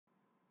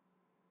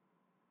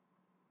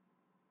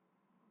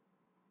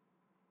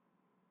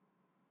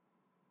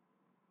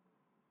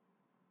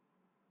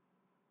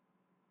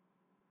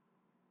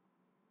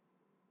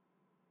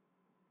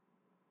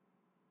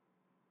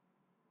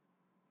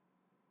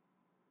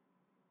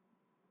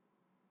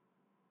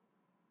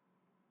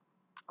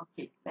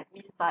Okay, let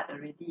me start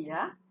already,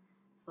 yeah.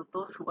 So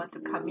those who want to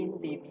come in,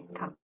 they may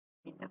come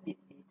in a bit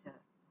later,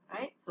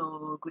 right?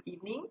 So good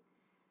evening.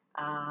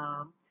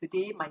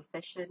 Today my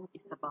session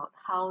is about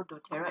how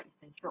doTERRA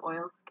essential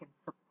oils can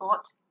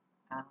support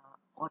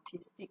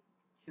autistic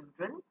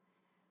children.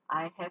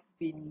 I have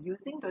been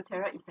using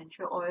doTERRA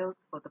essential oils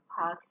for the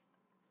past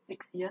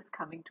 6 years,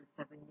 coming to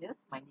 7 years.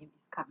 My name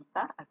is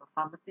Kavitha. I'm a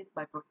pharmacist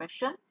by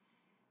profession.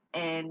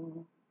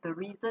 And the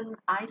reason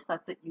I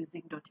started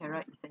using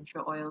doTERRA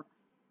essential oils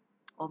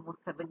almost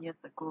 7 years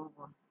ago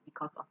was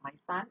because of my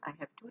son. I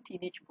have two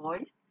teenage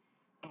boys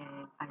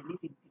and I live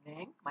in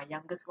Penang. My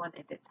youngest one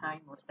at that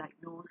time was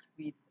diagnosed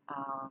with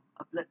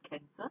a blood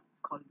cancer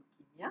called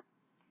leukemia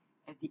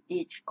at the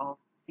age of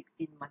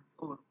 16 months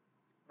old,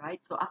 right?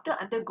 So after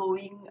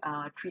undergoing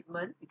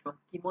treatment, it was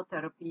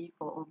chemotherapy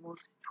for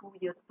almost 2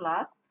 years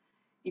plus,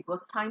 it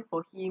was time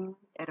for him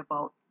at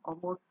about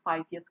almost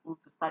 5 years old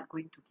to start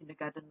going to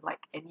kindergarten like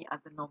any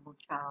other normal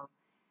child.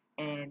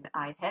 And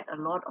I had a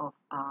lot of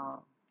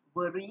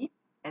worry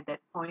at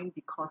that point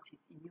because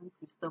his immune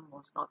system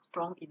was not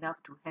strong enough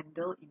to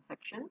handle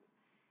infections.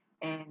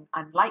 And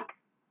unlike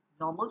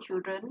normal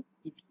children,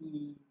 if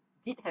he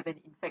did have an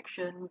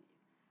infection,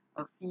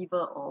 a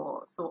fever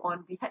or so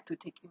on, we had to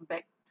take him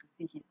back to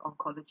see his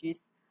oncologist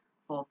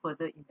for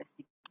further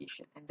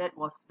investigation. And that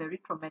was very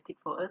traumatic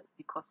for us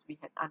because we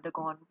had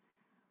undergone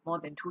more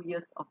than 2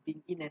 years of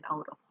being in and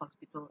out of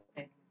hospital,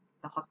 and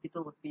the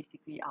hospital was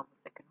basically our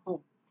second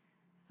home.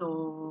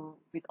 So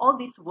with all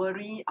this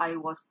worry, I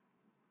was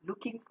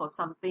looking for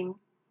something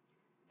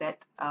that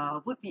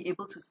would be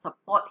able to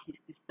support his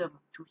system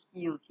to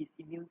heal his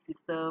immune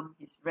system,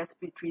 his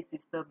respiratory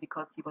system,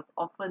 because he was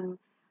often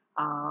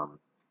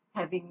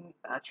having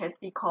a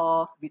chesty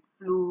cough with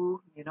flu,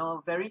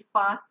 very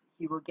fast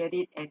he will get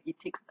it and it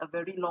takes a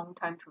very long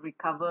time to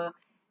recover.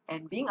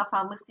 And being a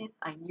pharmacist,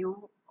 I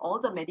knew all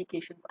the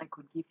medications I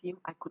could give him,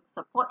 I could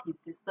support his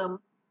system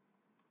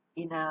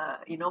in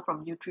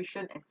from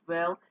nutrition as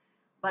well.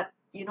 But,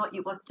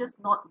 it was just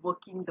not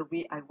working the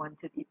way I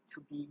wanted it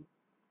to be.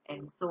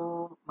 And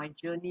so my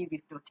journey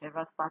with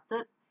doTERRA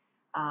started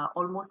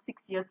almost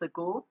 6 years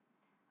ago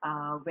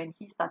when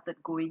he started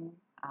going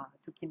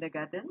to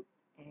kindergarten.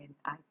 And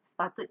I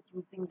started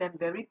using them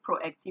very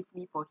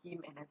proactively for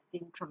him, and I've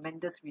seen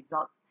tremendous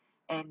results.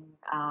 And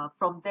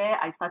from there,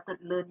 I started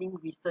learning,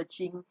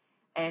 researching,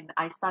 and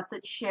I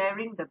started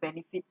sharing the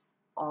benefits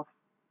of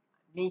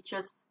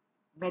nature's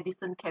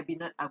medicine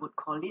cabinet, I would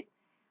call it,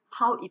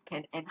 how it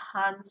can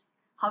enhance,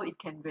 how it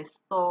can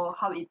restore,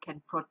 how it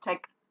can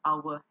protect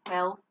our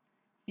health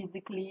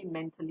physically,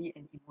 mentally,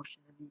 and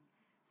emotionally.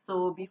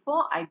 So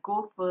before I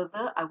go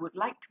further, I would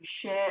like to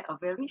share a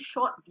very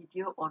short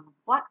video on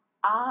what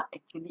are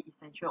actually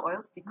essential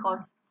oils,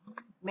 because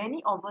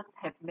many of us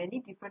have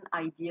many different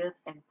ideas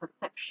and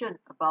perception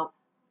about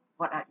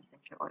what are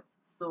essential oils.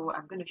 So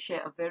I'm going to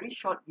share a very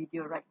short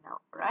video right now,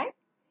 right?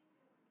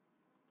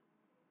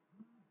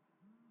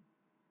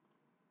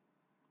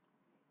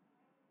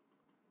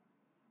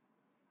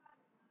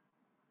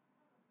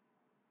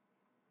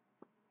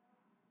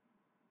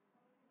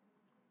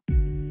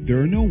 There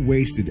are no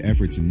wasted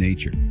efforts in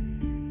nature.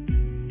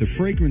 The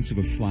fragrance of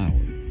a flower,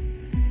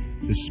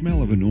 the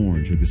smell of an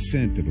orange, or the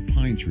scent of a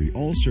pine tree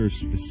all serve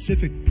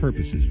specific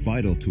purposes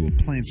vital to a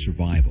plant's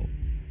survival.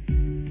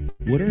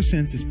 What our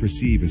senses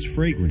perceive as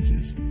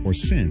fragrances or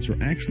scents are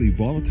actually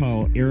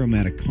volatile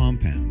aromatic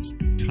compounds,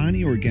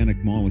 tiny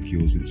organic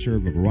molecules that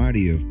serve a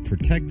variety of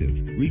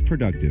protective,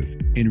 reproductive,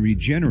 and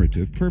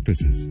regenerative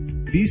purposes.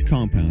 These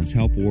compounds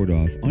help ward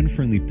off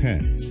unfriendly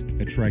pests,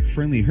 attract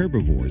friendly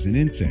herbivores and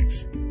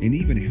insects, and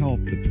even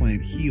help the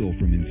plant heal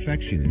from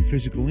infection and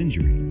physical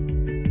injury.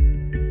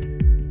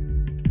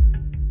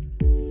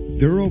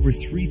 There are over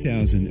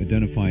 3,000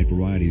 identified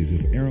varieties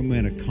of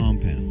aromatic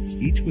compounds,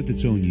 each with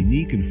its own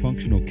unique and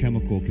functional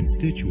chemical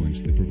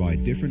constituents that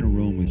provide different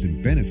aromas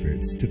and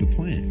benefits to the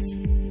plants.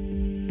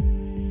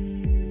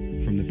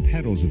 From the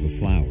petals of a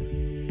flower,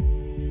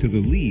 to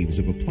the leaves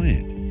of a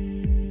plant,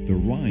 the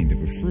rind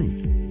of a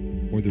fruit,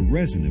 or the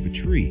resin of a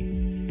tree,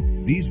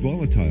 these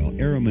volatile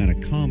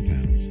aromatic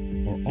compounds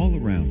are all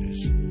around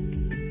us.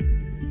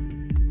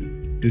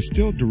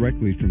 Distilled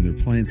directly from their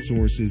plant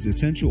sources,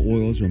 essential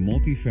oils are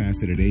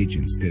multifaceted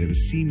agents that have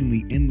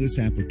seemingly endless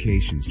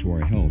applications to our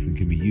health and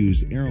can be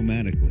used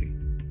aromatically,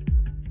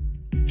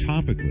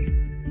 topically,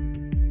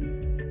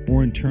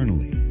 or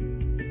internally.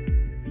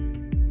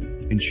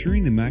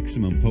 Ensuring the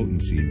maximum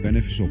potency and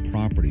beneficial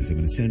properties of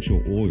an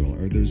essential oil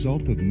are the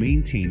result of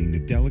maintaining the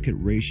delicate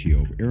ratio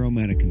of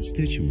aromatic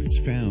constituents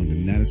found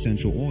in that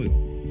essential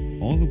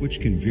oil, all of which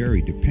can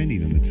vary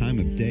depending on the time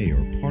of day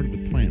or part of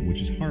the plant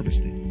which is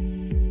harvested,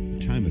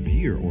 time of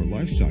year or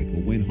life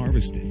cycle when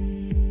harvested,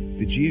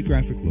 the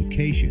geographic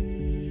location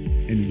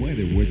and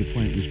whether where the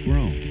plant was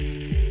grown,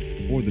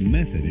 or the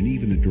method and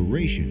even the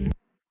duration of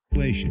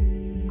cultivation.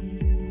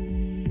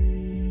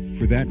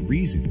 For that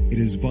reason, it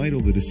is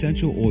vital that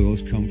essential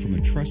oils come from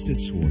a trusted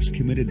source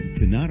committed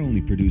to not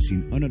only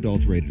producing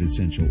unadulterated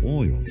essential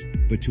oils,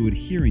 but to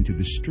adhering to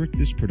the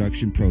strictest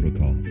production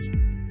protocols.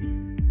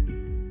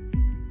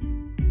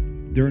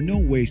 There are no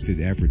wasted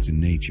efforts in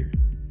nature.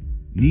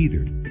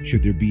 Neither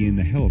should there be in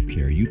the health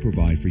care you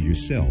provide for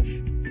yourself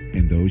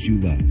and those you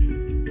love.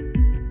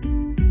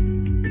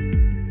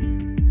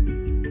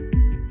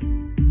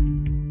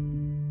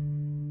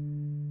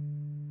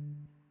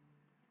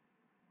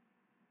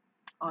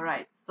 All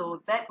right,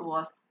 so that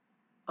was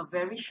a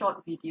very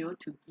short video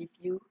to give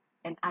you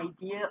an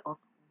idea of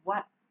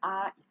what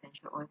are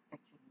essential oils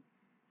actually.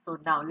 So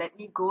now let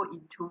me go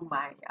into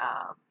my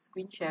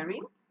screen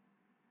sharing.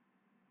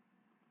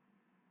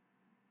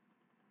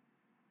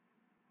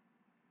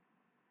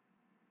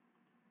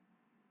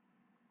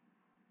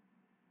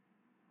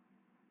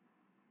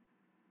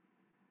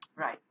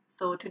 Right,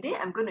 so today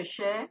I'm going to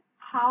share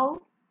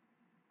how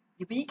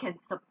we can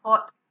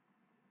support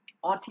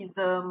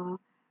autism,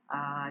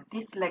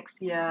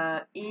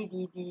 dyslexia,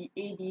 ADD,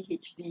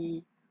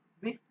 ADHD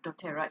with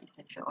doTERRA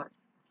essential oils.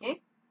 Okay,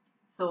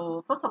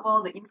 so first of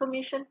all, the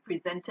information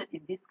presented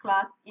in this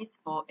class is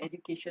for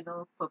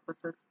educational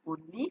purposes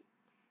only.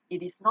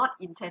 It is not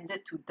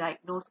intended to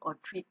diagnose or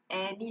treat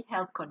any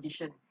health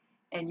condition,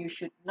 and you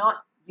should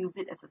not use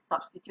it as a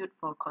substitute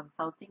for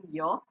consulting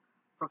your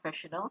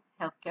professional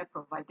healthcare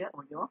provider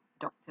or your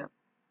doctor.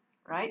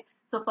 Right?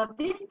 So for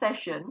this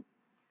session,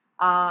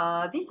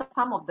 these are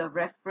some of the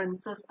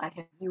references I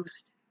have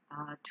used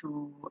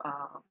to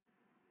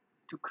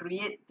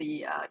create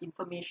the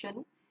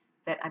information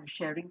that I'm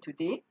sharing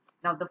today.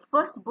 Now, the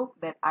first book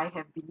that I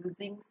have been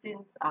using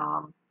since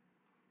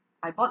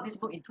I bought this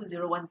book in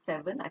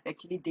 2017. I've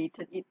actually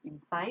dated it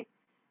inside.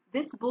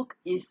 This book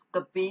is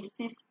the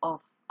basis of,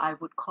 I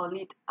would call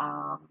it,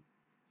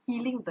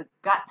 healing the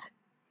gut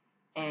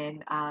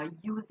and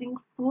using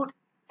food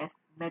as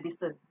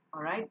medicine.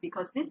 All right,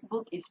 because this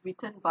book is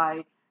written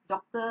by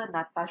Dr.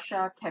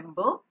 Natasha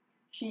Campbell.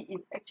 She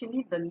is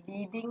actually the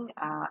leading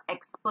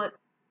expert,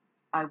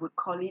 I would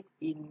call it,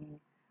 in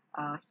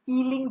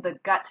healing the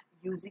gut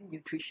using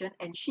nutrition,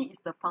 and she is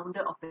the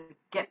founder of the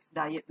GAPS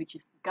diet, which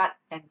is gut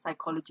and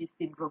psychology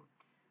syndrome.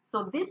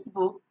 So this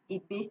book,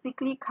 it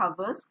basically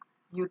covers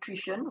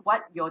nutrition,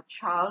 what your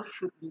child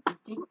should be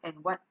eating and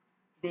what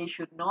they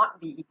should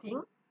not be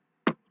eating.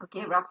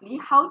 Okay, roughly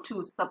how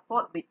to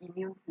support the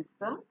immune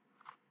system.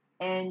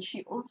 And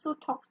she also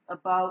talks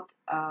about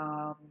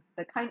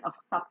the kind of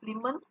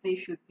supplements they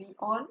should be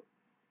on,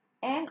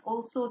 and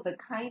also the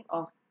kind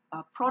of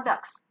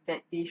products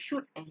that they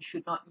should and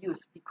should not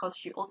use, because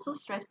she also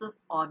stresses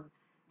on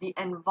the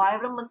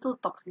environmental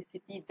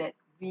toxicity that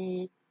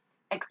we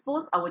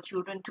expose our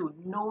children to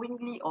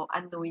knowingly or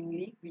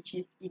unknowingly, which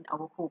is in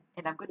our home.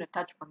 And I'm going to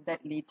touch on that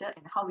later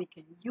and how we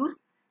can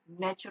use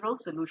natural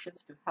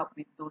solutions to help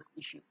with those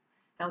issues.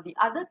 Now, the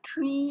other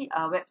three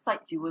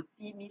websites you will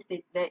see me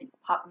state there is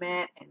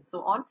PubMed and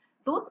so on.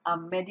 Those are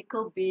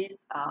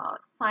medical-based,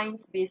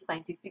 science-based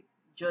scientific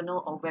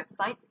journal or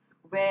websites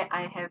where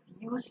I have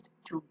used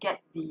to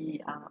get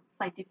the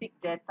scientific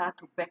data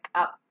to back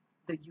up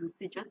the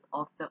usages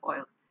of the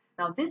oils.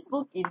 Now, this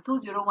book in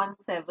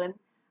 2017,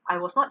 I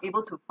was not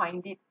able to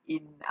find it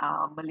in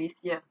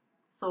Malaysia.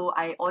 So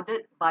I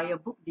ordered via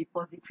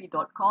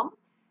bookdepository.com.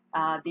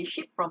 They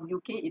ship from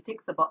UK. It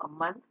takes about a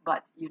month,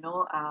 but you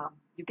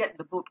get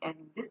the book, and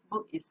this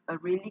book is a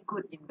really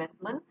good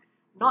investment,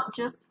 not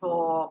just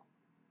for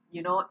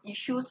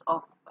issues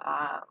of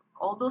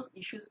all those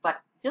issues,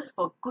 but just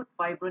for good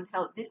vibrant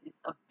health. This is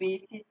a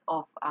basis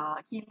of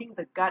healing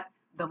the gut,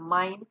 the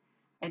mind,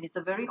 and it's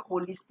a very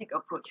holistic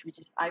approach, which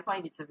is, I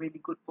find, it's a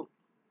really good book.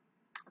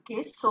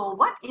 Okay, so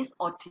what is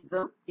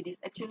autism? It is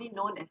actually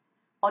known as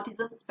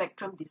autism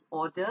spectrum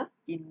disorder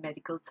in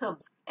medical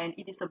terms, and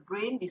it is a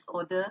brain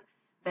disorder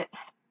that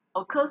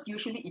occurs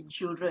usually in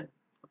children,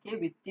 okay,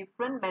 with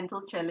different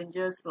mental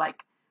challenges like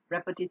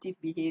repetitive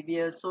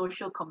behavior,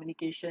 social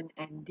communication,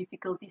 and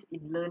difficulties in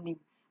learning.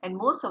 And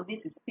most of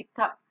this is picked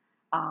up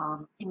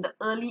in the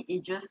early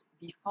ages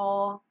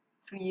before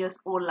 3 years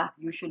old,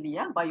 usually,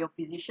 by your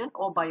physician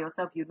or by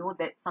yourself. You know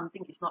that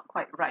something is not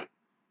quite right.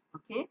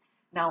 Okay.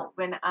 Now,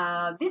 when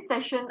this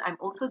session, I'm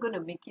also going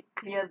to make it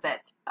clear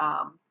that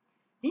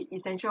these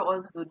essential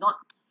oils do not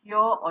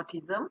cure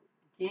autism.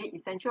 Okay,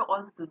 essential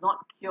oils do not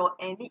cure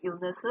any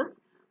illnesses,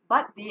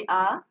 but they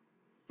are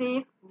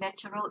safe,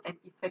 natural, and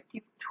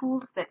effective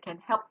tools that can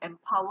help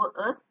empower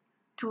us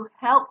to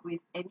help with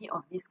any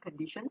of these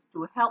conditions,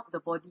 to help the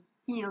body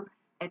heal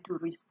and to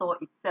restore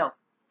itself.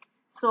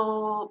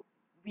 So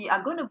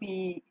I'm going to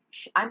be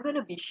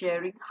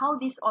sharing how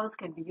these oils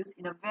can be used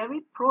in a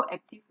very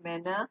proactive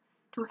manner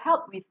to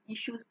help with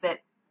issues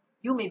that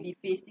you may be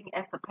facing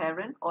as a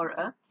parent or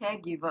a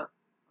caregiver,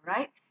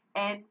 right?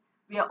 And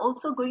I'm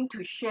also going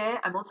to share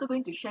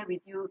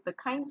with you the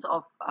kinds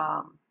of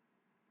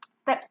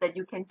steps that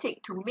you can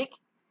take to make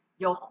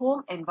your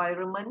home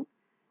environment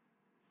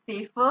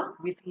safer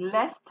with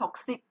less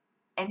toxic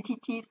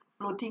entities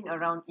floating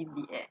around in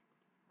the air.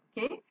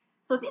 Okay,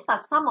 so these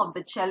are some of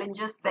the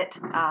challenges that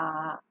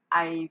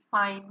I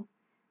find,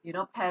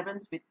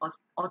 parents with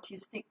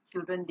autistic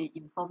children, they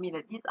inform me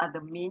that these are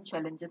the main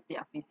challenges they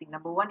are facing.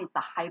 Number one is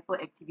the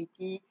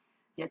hyperactivity.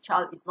 Their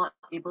child is not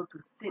able to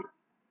sit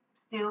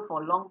still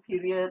for long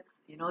periods,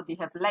 they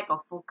have lack of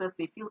focus,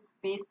 they feel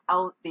spaced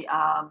out, they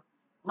are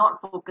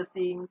not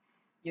focusing,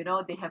 they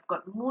have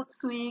got mood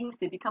swings,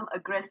 they become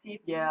aggressive,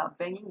 they are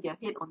banging their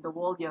head on the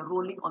wall, they are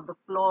rolling on the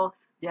floor,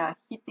 they are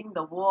hitting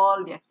the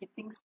wall, they are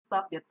hitting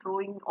stuff, they're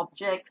throwing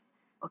objects,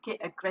 okay,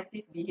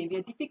 aggressive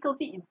behavior,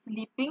 difficulty in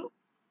sleeping,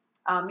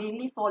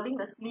 mainly falling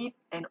asleep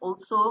and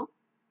also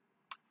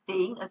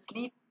staying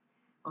asleep.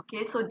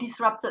 Okay, so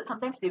disrupted,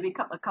 sometimes they wake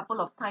up a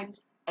couple of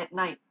times at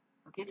night.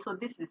 Okay, so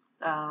this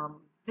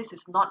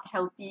is not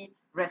healthy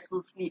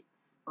restful sleep.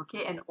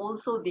 Okay, and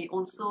also they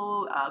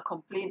also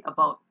complain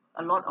about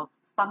a lot of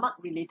stomach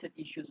related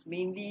issues,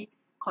 mainly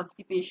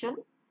constipation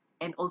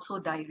and also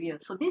diarrhea.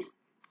 So this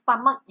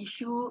stomach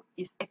issue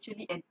is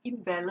actually an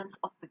imbalance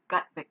of the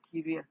gut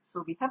bacteria,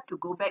 so we have to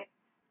go back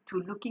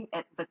to looking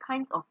at the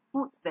kinds of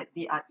foods that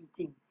they are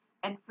eating.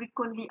 And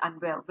frequently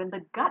unwell, when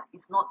the gut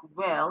is not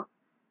well,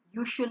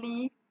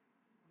 usually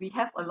we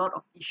have a lot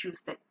of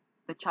issues that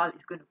the child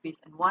is going to face,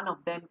 and one of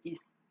them is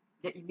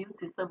their immune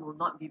system will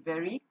not be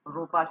very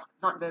robust,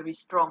 not very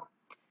strong.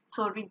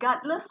 So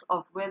regardless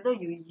of whether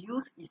you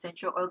use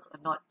essential oils or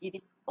not, it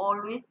is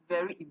always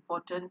very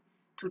important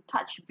to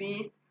touch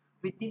base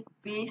with this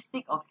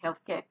basic of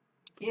healthcare,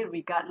 okay,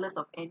 regardless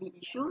of any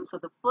issue. So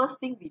the first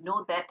thing we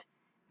know that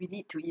we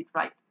need to eat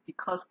right,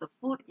 because the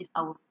food is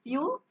our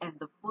fuel and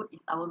the food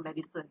is our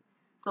medicine.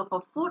 So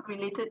for food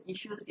related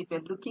issues, if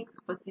you're looking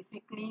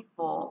specifically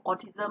for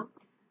autism,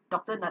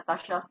 Dr.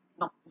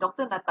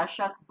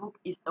 Natasha's book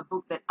is a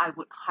book that I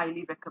would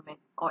highly recommend.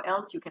 Or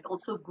else you can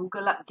also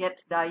Google up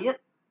GAPS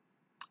diet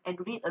and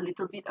read a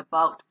little bit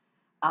about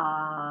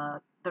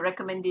the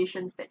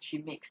recommendations that she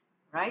makes,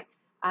 right?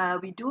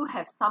 We do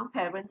have some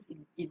parents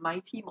in my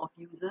team of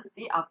users,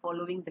 they are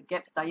following the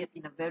GAPS diet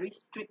in a very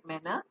strict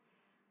manner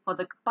for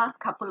the past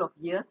couple of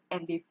years,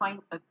 and they find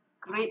a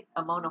great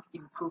amount of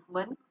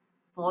improvement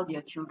for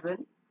their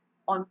children,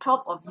 on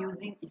top of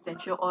using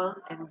essential oils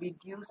and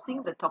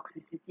reducing the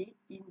toxicity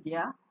in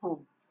their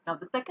home. Now,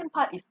 the second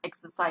part is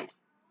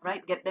exercise,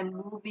 right? Get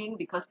them moving,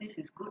 because this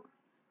is good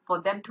for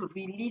them to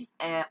release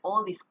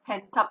all this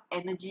pent up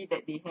energy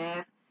that they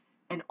have.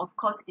 And of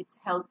course, it's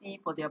healthy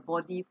for their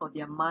body, for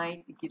their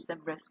mind. It gives them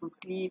restful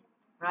sleep,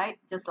 right?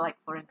 Just like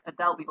for an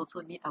adult, we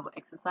also need our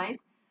exercise.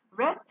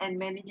 Rest and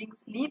managing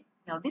sleep.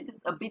 Now, this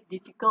is a bit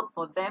difficult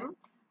for them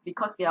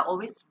because they are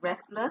always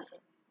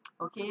restless.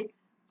 Okay,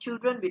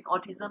 children with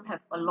autism have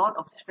a lot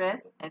of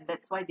stress, and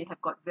that's why they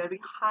have got very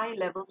high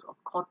levels of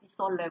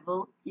cortisol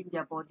level in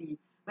their body.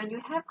 When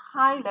you have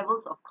high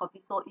levels of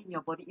cortisol in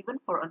your body, even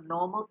for a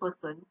normal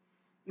person,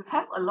 you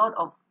have a lot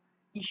of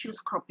issues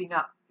cropping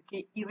up.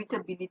 Okay,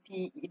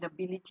 irritability,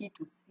 inability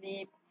to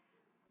sleep,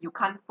 you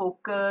can't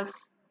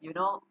focus,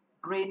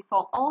 brain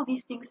fog, all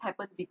these things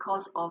happen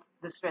because of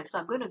the stress. So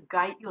I'm going to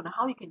guide you on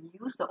how you can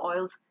use the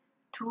oils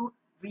to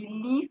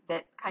relieve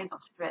that kind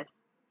of stress.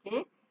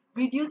 Okay,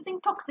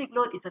 reducing toxic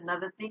load is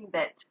another thing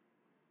that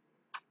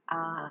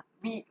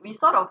we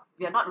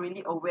are not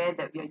really aware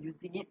that we are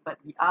using it, but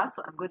we are.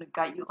 So I'm going to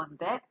guide you on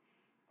that.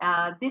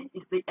 This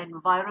is the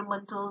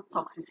environmental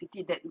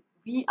toxicity that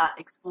we are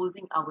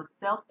exposing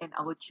ourselves and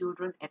our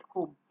children at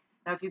home.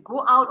 Now, if you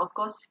go out, of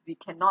course, we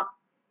cannot,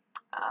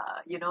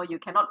 you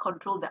cannot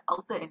control the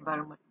outer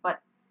environment, but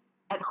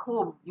at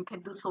home, you can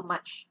do so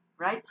much,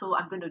 right? So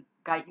I'm going to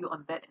guide you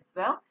on that as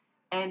well.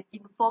 And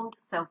informed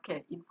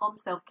self-care. Informed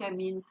self-care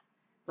means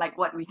like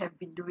what we have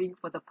been doing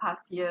for the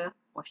past year,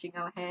 washing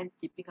our hands,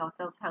 keeping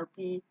ourselves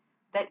healthy.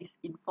 That is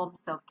informed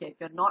self-care. If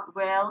you're not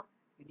well,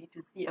 you need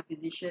to see a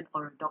physician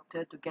or a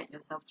doctor to get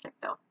yourself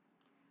checked out.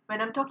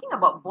 When I'm talking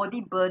about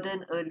body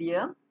burden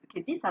earlier,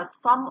 okay, these are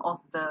some of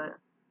the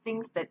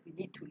things that we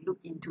need to look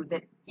into,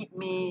 that it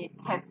may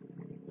have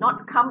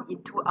not come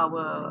into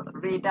our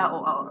radar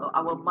or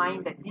our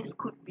mind that this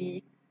could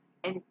be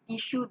an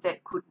issue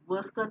that could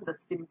worsen the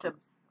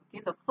symptoms.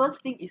 Okay, the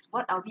first thing is,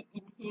 what are we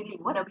inhaling?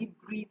 What are we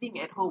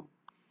breathing at home?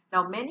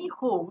 Now, many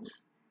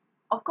homes,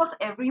 of course,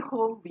 every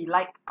home, we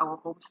like our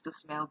homes to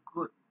smell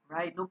good,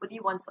 right? Nobody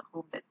wants a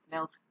home that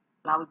smells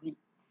lousy.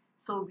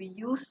 So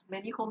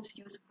many homes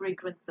use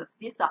fragrances.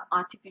 These are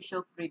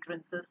artificial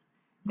fragrances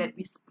that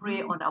we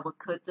spray on our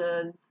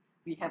curtains.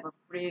 We have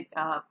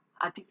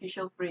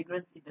artificial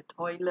fragrance in the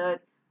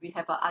toilet. We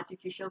have an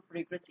artificial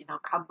fragrance in our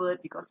cupboard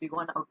because we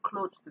want our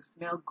clothes to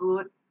smell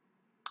good.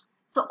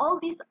 So all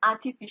these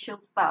artificial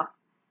stuff,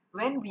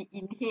 when we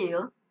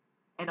inhale,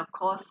 and of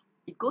course,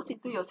 it goes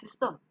into your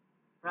system,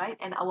 right?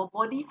 And our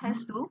body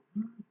has to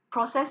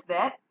process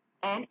that,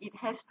 and it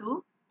has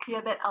to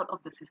clear that out of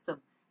the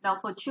system. Now,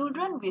 for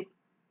children with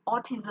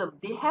autism,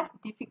 they have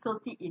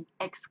difficulty in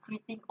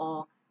excreting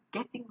or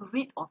getting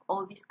rid of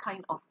all these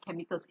kind of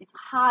chemicals. It's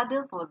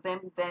harder for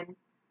them than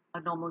a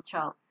normal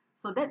child.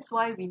 So that's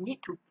why we need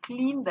to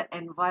clean the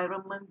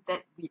environment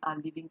that we are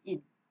living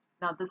in.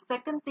 Now, the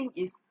second thing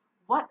is,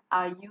 what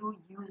are you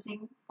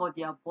using for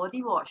their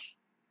body wash,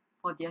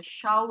 for their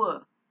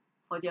shower,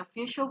 for their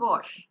facial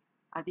wash?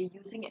 Are they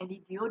using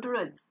any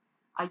deodorants?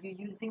 Are you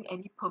using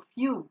any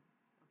perfume?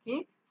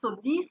 Okay, so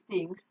these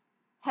things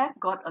have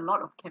got a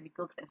lot of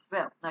chemicals as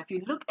well. Now, if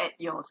you look at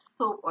your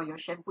soap or your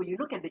shampoo, you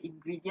look at the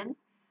ingredients,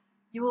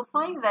 you will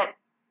find that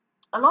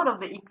a lot of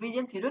the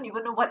ingredients, you don't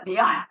even know what they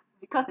are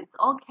because it's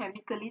all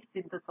chemically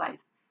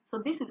synthesized.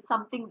 So this is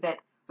something that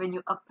when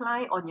you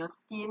apply on your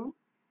skin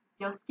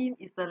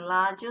is the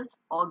largest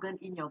organ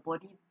in your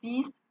body.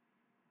 These,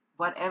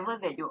 whatever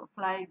that you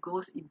apply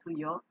goes into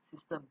your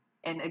system.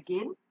 And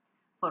again,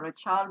 for a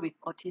child with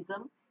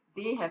autism,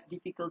 they have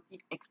difficulty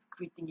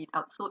excreting it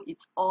out. So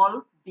it's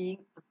all being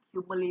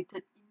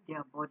accumulated in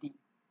their body,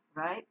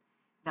 right?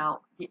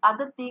 Now, the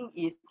other thing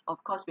is,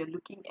 of course, we're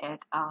looking at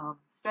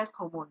stress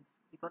hormones,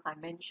 because I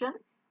mentioned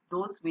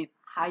those with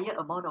higher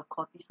amount of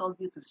cortisol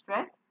due to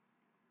stress,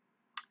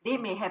 they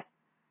may have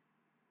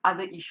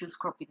other issues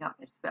cropping up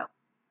as well.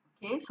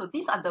 Okay, so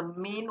these are the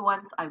main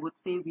ones I would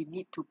say we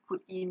need to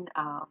put in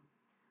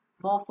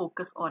more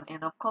focus on.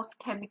 And of course,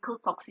 chemical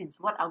toxins.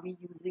 What are we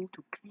using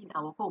to clean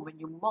our home? When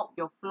you mop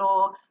your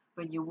floor,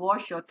 when you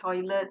wash your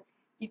toilet,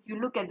 if you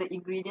look at the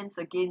ingredients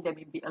again, there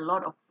may be a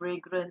lot of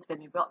fragrance, there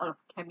may be a lot of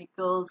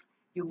chemicals.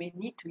 You may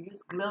need to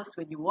use gloves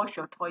when you wash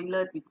your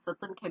toilet with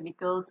certain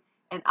chemicals.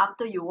 And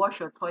after you wash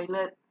your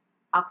toilet,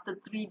 after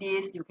 3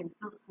 days, you can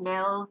still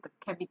smell the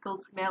chemical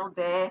smell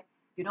there.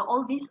 You know,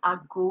 all these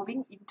are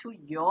going into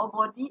your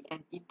body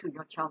and into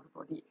your child's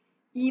body.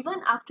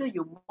 Even after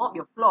you mop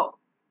your floor,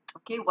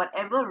 okay,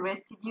 whatever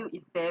residue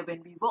is there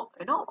when we walk,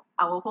 you know,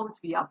 our homes,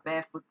 we are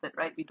barefooted,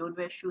 right? We don't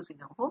wear shoes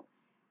in our home.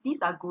 These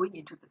are going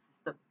into the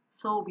system.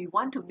 So we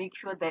want to make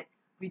sure that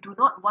we do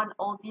not want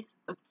all this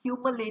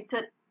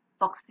accumulated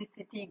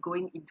toxicity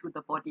going into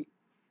the body.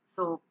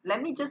 So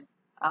let me just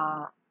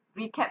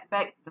recap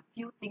back the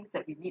few things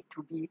that we need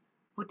to be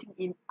putting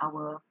in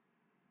our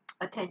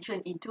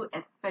attention into,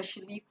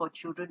 especially for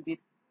children with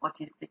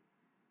autistic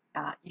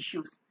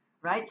issues,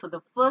 right? So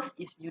the first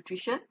is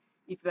nutrition.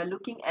 If we are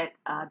looking at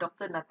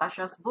Dr.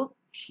 Natasha's book,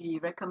 she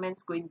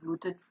recommends going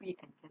gluten-free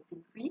and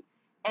casein-free,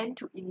 and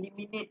to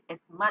eliminate as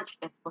much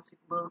as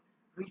possible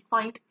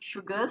refined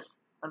sugars.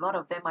 A lot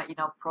of them are in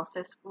our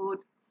processed food,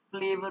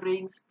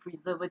 flavorings,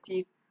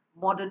 preservative,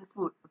 modern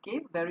food, okay,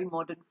 very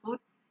modern food.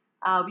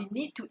 We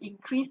need to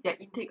increase their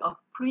intake of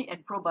pre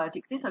and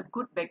probiotics. These are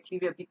good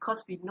bacteria,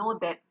 because we know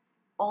that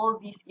all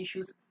these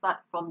issues start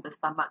from the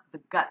stomach, the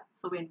gut.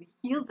 So when we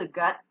heal the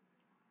gut,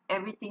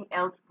 everything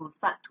else will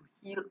start to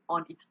heal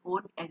on its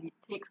own, and it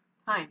takes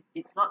time.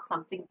 It's not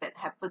something that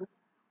happens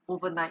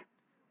overnight.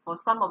 For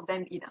some of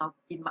them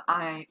in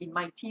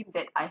my team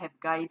that I have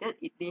guided,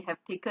 they have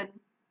taken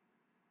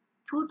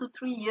 2 to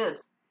 3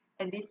 years,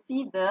 and they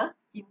see the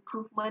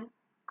improvement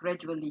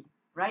gradually,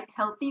 right?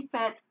 Healthy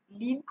fats,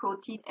 lean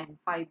protein, and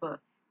fiber.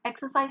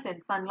 Exercise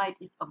and sunlight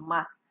is a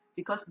must,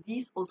 because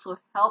these also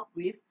help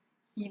with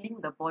healing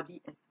the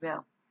body as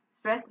well.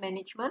 Stress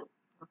management,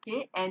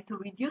 okay, and to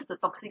reduce the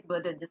toxic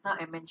burden. Just now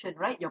I mentioned,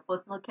 right, your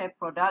personal care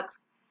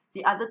products.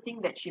 The other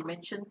thing that she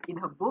mentions in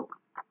her book,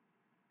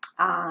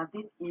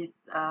 this is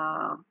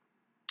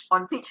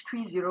on page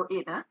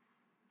 308.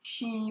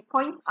 She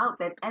points out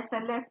that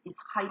SLS is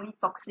highly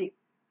toxic,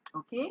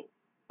 okay,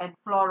 and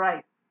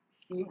fluoride.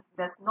 She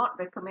does not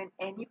recommend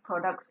any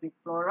products with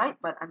fluoride,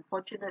 but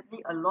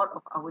unfortunately, a lot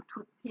of our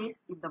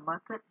toothpaste in the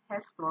market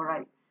has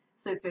fluoride.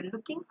 So if you're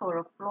looking for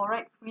a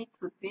fluoride-free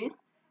toothpaste,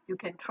 you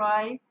can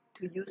try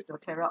to use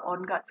doTERRA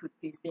On Guard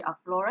toothpaste. They are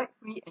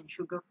fluoride-free and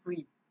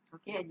sugar-free,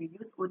 okay, and you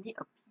use only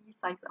a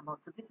pea-size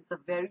amount. So this is a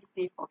very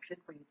safe option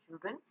for your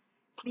children.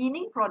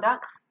 Cleaning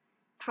products,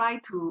 try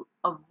to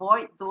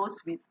avoid those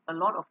with a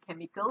lot of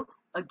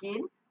chemicals.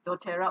 Again,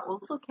 doTERRA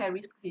also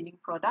carries cleaning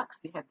products.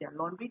 They have their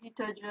laundry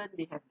detergent,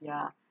 they have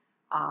their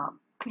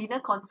cleaner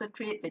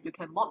concentrate that you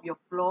can mop your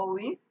floor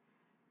with,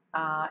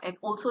 and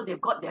also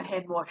they've got their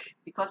hand wash,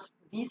 because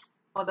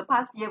for the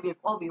past year we've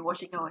all been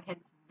washing our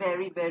hands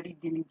very, very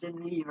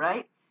diligently,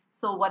 right?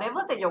 So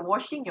whatever that you're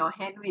washing your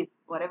hand with,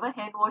 whatever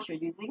hand wash you're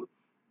using,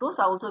 those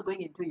are also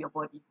going into your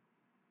body,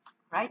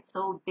 right?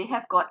 So they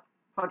have got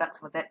products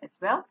for that as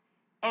well.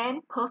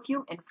 And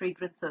perfume and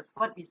fragrances,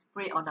 what we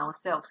spray on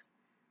ourselves,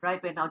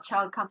 right? When our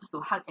child comes to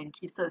hug and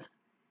kisses,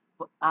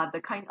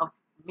 the kind of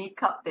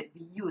makeup that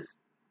we use,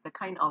 the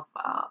kind of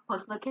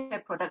personal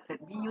care products that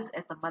we use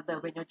as a mother,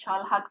 when your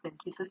child hugs and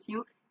kisses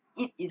you,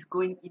 it is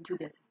going into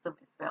their system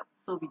as well.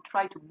 So we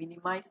try to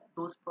minimize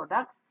those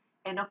products.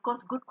 And of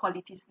course, good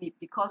quality sleep,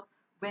 because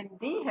when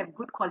they have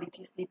good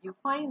quality sleep, you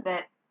find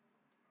that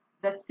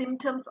the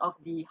symptoms of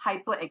the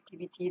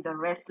hyperactivity, the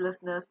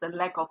restlessness, the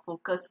lack of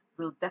focus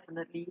will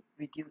definitely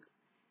reduce.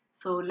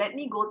 So let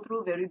me go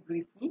through very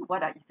briefly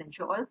what are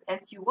essential oils. As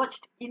you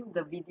watched in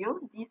the video,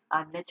 these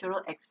are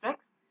natural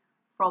extracts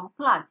from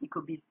plant. It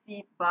could be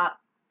seed, bark,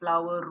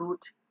 flower,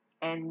 root,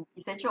 and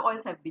essential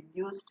oils have been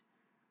used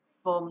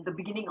from the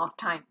beginning of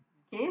time,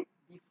 okay,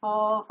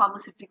 before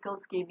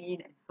pharmaceuticals came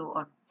in and so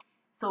on.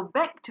 So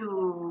back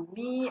to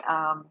me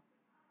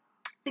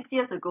 6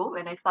 years ago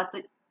when I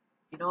started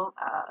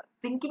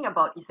thinking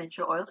about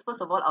essential oils.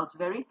 First of all, I was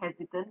very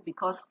hesitant,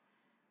 because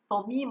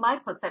for me, my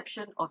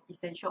perception of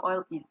essential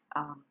oil is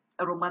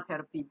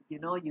aromatherapy. You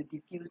know, you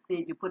diffuse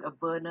it, you put a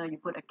burner, you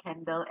put a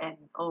candle, and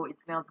oh,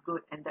 it smells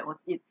good, and that was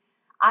it.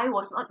 I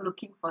was not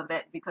looking for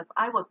that because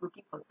I was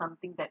looking for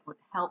something that would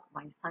help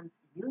my son's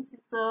immune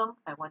system.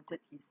 I wanted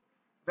his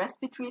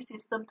respiratory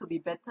system to be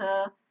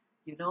better.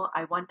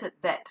 I wanted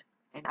that.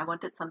 And I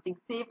wanted something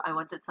safe, I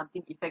wanted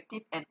something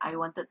effective, and I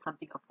wanted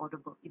something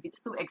affordable. If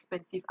it's too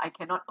expensive, I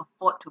cannot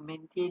afford to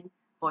maintain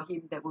for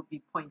him. That would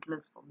be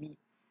pointless for me.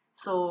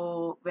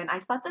 So when I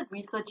started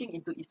researching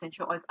into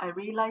essential oils, I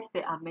realized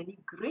there are many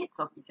grades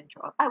of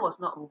essential oil. I was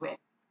not aware,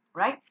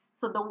 right?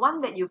 So the one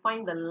that you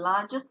find the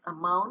largest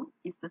amount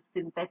is the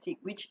synthetic,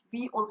 which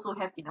we also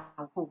have in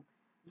our home.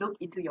 Look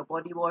into your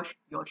body wash,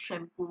 your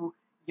shampoo,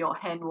 your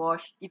hand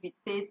wash. If it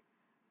says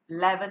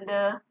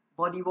lavender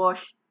body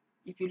wash,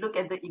 if you look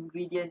at the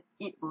ingredient,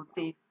 it will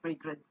say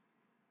fragrance.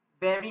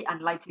 Very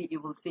unlikely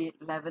it will say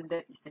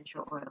lavender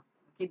essential oil.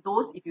 Okay,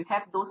 if you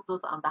have those are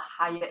on the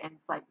higher end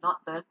side,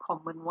 not the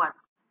common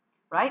ones,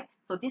 right?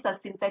 So these are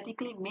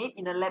synthetically made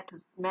in a lab to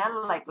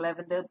smell like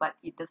lavender, but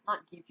it does not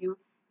give you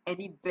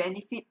any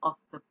benefit of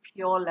the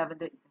pure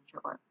lavender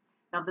essential oil.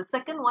 Now the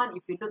second one,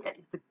 if you look at,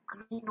 is the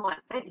green one.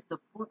 That is the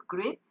food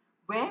grade,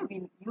 where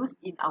we use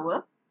in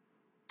our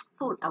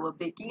food, our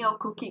baking, our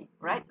cooking,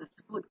 right?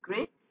 It's food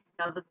grade.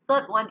 Now the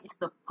third one is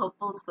the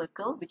purple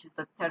circle, which is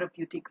the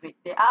therapeutic grade.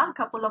 There are a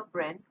couple of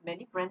brands,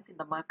 many brands in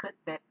the market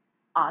that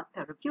are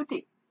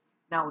therapeutic.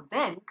 Now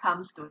then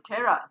comes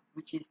doTERRA,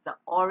 which is the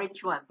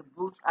orange one, the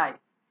bullseye,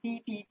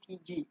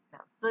 CPTG. Now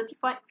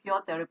certified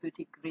pure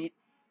therapeutic grade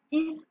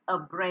is a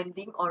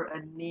branding or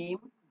a name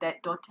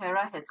that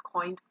doTERRA has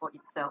coined for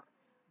itself,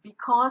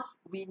 because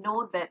we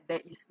know that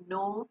there is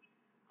no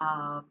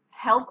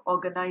health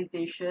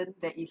organization,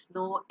 there is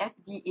no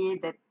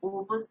FDA that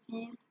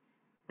oversees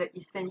the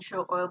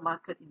essential oil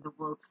market in the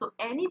world. So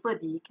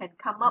anybody can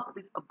come up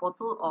with a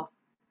bottle of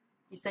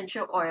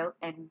essential oil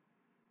and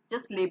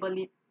just label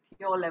it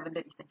pure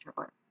lavender essential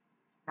oil.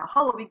 Now,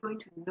 how are we going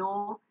to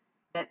know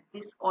that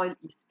this oil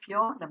is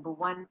pure, number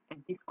one,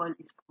 and this oil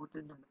is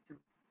potent, number two?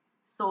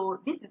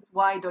 So this is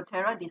why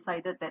doTERRA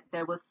decided that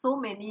there were so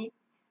many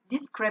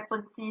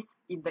discrepancies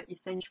in the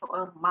essential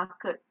oil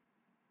market,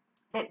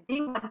 that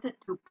they wanted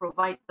to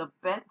provide the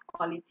best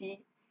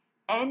quality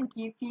and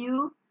give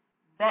you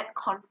that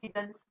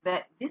confidence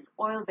that this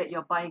oil that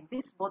you're buying,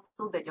 this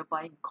bottle that you're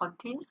buying,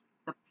 contains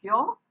the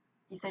pure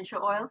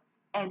essential oil,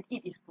 and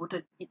it is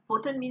potent.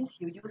 Potent means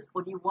you use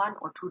only 1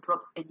 or 2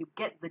 drops and you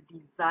get the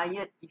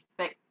desired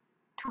effect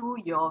to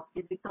your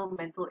physical,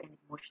 mental, and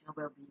emotional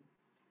well-being.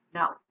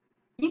 Now,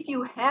 if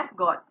you have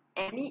got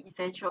any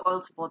essential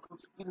oils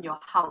bottles in your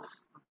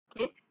house,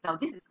 okay, now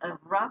this is a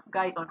rough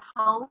guide on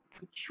how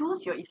to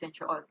choose your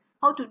essential oils,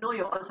 how to know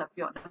your oils are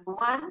pure. Number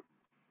one,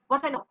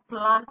 what kind of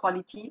plant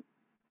quality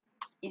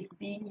is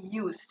being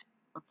used?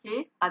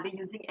 Okay, are they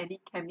using any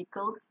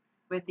chemicals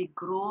when they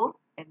grow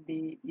and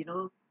they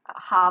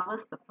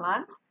harvest the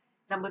plants?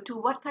 Number two,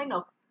 what kind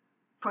of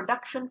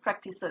production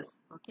practices?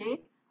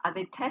 Okay, are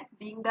there tests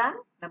being done?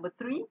 Number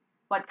three,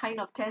 what kind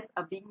of tests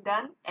are being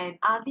done, and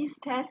are these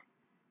tests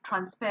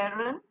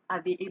transparent?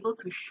 Are they able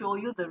to show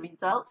you the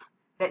results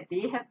that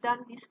they have done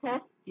these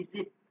tests? Is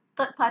it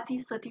third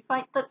party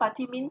certified? Third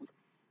party means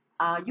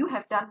you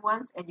have done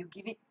once and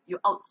you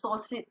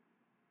outsource it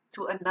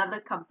to another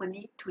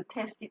company to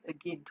test it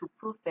again to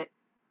prove that,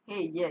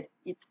 hey, yes,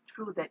 it's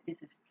true that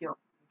this is pure.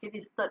 Okay,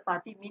 this third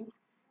party means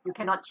you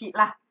cannot cheat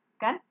lah,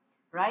 kan?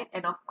 Right?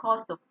 And of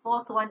course, the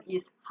fourth one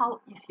is,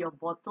 how is your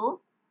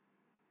bottle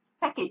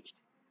packaged?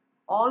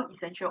 All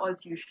essential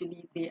oils,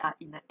 usually they are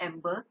in an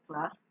amber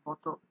glass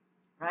bottle,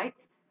 right?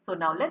 So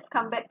now let's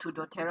come back to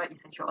doTERRA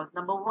essential oils.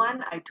 Number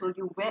one, I told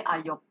you, where are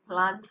your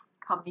plants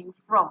coming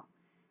from?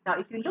 Now,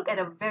 if you look at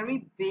a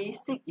very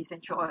basic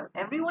essential oil,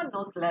 everyone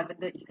knows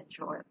lavender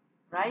essential oil,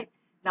 right?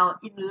 Now,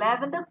 in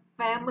lavender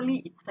family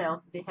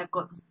itself, they have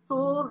got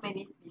so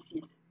many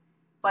species.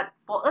 But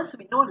for us,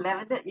 we know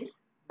lavender is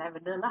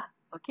lavender lah,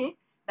 okay?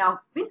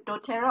 Now, with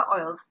doTERRA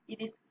oils, it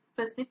is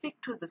specific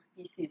to the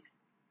species.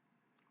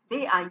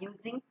 They are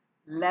using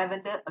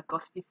lavender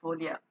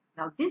angustifolia.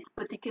 Now, this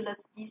particular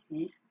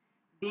species,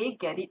 they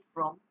get it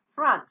from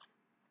France,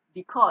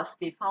 because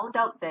they found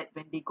out that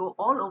when they go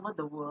all over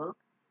the world,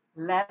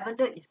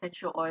 lavender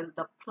essential oil,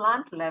 the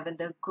plant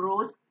lavender,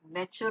 grows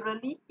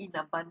naturally in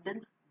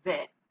abundance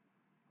there.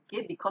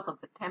 Okay, because of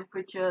the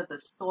temperature, the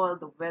soil,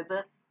 the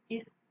weather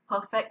is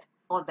perfect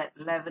for that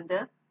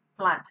lavender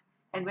plant.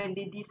 And when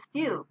they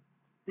distill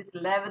these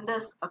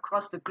lavenders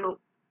across the globe,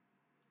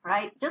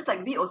 right, just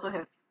like we also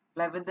have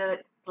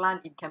lavender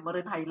plant in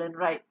Cameron Highland,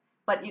 right?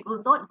 But it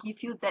will not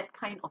give you that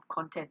kind of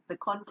content. The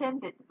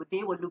content that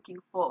they were looking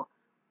for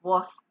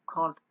was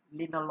called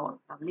linalool.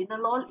 Now,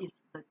 linalool is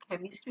the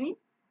chemistry,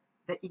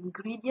 the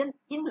ingredient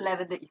in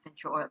lavender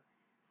essential oil.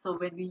 So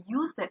when we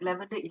use that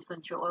lavender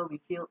essential oil,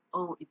 we feel,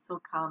 oh, it's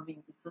so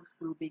calming, it's so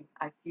soothing.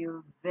 I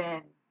feel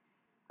zen.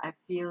 I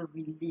feel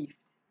relieved.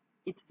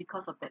 It's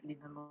because of that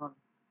linalool,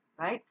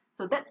 right?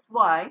 So that's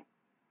why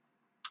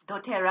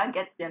doTERRA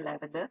gets their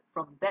lavender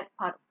from that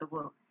part of the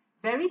world.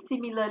 Very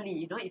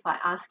similarly, if I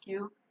ask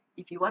you,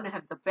 if you want to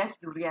have the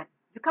best durian,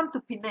 you come to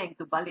Penang,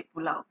 to Balik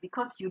Pulau,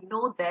 because you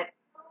know that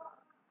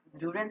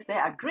durians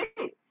there are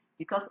great.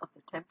 because of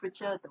the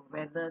temperature, the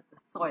weather, the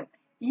soil.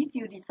 If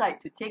you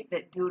decide to take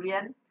that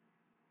durian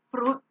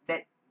fruit,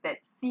 that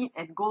seed,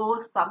 and go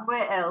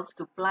somewhere else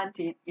to plant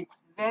it, it's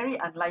very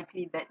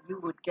unlikely that you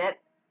would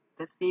get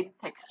the same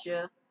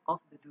texture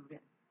of the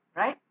durian,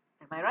 right?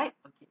 Am I right?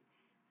 Okay.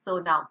 So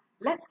now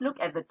let's look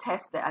at the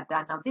tests that are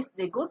done. Now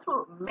they go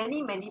through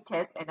many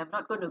tests, and I'm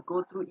not going to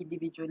go through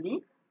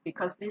individually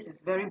because this is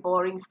very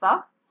boring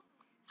stuff.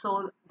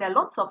 So there are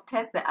lots of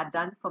tests that are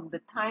done from the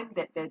time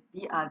that they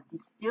are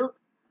distilled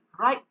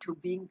right to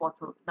being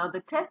bottled. Now the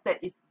test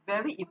that is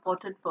very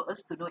important for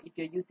us to know if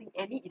you're using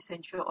any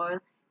essential oil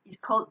is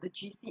called the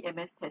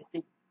GCMS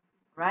testing,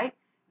 right?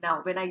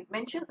 Now when I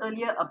mentioned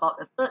earlier about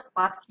a third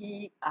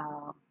party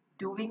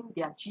doing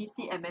their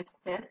GCMS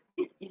test,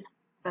 this is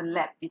the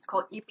lab. It's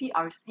called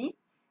APRC,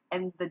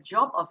 and the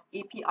job of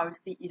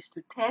APRC is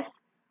to test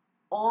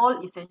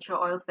all essential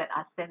oils that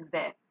are sent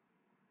there.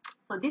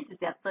 So this is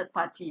their third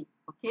party,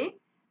 okay?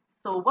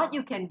 So what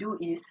you can do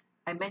is,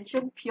 I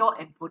mentioned pure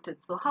and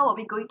potent. So how are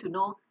we going to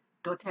know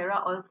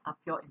doTERRA oils are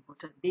pure and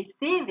potent? They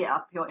say they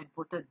are pure and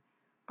potent,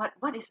 but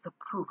what is the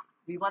proof?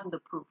 We want the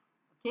proof,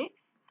 okay?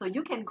 So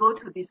you can go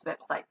to this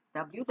website,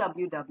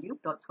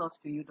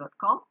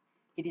 www.sourcetoyou.com.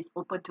 It is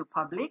open to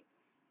public,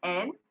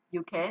 and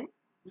you can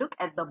look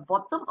at the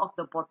bottom of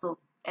the bottle.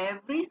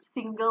 Every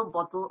single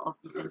bottle of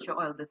essential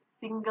oil, the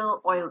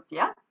single oils,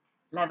 yeah?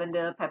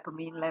 Lavender,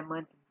 peppermint, lemon,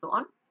 and so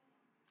on.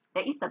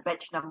 There is a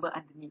batch number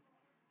underneath.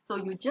 So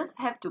you just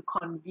have to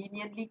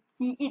conveniently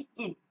key it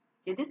in.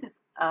 Okay, this is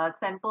a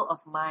sample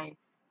of my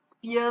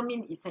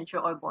spearmint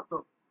essential oil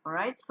bottle. All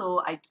right,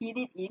 so I keyed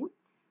it in,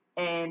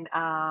 and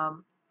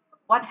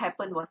what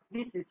happened was,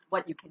 this is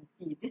what you can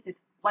see. This is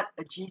what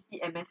a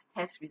GCMS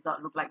test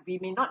result look like. We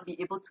may not be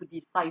able to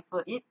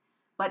decipher it,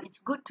 but it's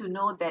good to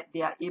know that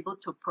they are able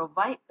to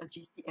provide a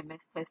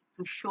GCMS test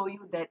to show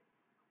you that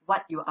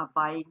what you are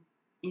buying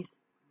is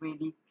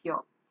really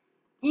pure.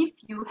 If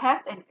you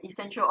have an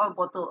essential oil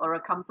bottle or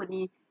a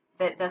company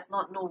that does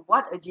not know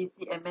what a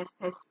GCMS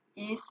test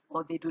is,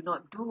 or they do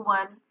not do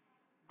one,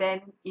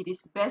 then it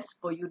is best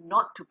for you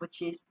not to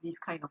purchase these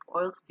kind of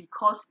oils,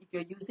 because if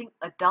you're using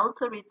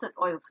adulterated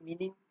oils,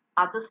 meaning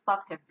other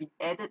stuff have been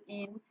added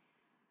in,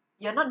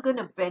 you're not going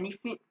to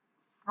benefit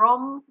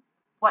from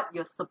what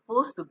you're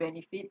supposed to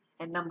benefit.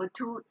 And number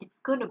two, it's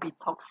going to be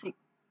toxic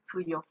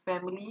to your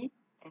family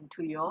and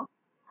to your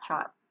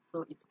child.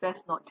 So it's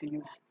best not to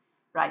use.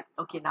 Right.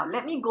 Okay, now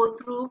let me go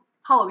through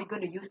how are we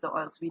going to use the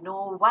oils. We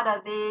know what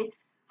are they,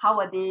 how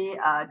are they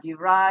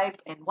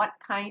derived, and what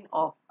kind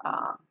of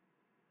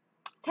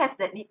tests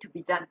that need to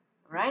be done.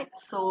 Right.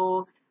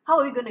 So how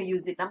are we going to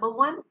use it? Number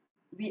one,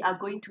 we are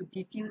going to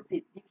diffuse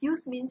it.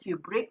 Diffuse means you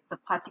break the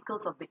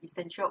particles of the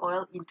essential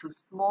oil into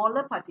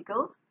smaller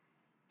particles,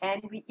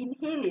 and we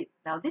inhale it.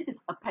 Now this is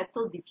a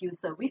petal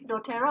diffuser. With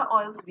doTERRA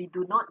oils, we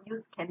do not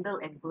use candle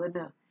and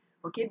burner,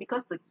 okay,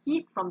 because the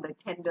heat from the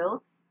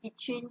candle, it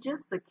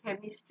changes the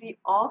chemistry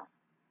of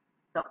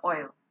the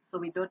oil. So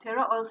with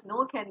doTERRA oils,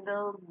 no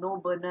candle, no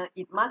burner,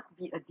 it must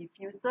be a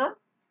diffuser.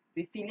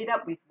 We fill it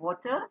up with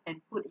water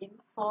and put in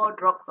 4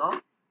 drops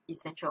of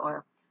essential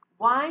oil.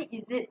 Why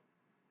is it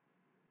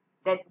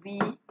that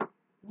we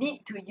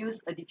need to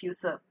use a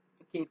diffuser?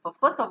 Okay, for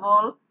first of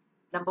all,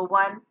 number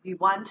one, we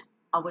want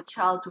our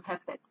child to have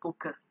that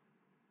focus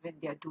when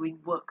they are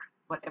doing work,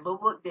 whatever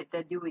work that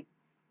they're doing,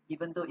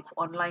 even though it's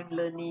online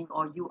learning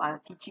or you are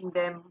teaching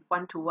them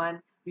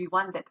one-to-one, we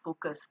want that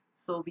focus,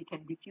 so we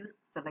can diffuse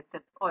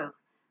selected oils.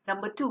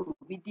 Number two,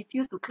 we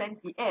diffuse to cleanse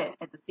the air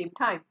at the same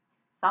time.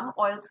 Some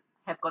oils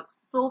have got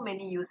so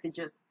many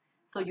usages,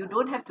 so you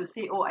don't have to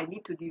say, oh, I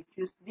need to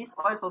diffuse this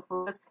oil for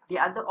focus, the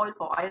other oil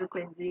for air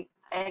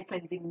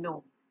cleansing.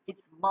 No,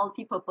 it's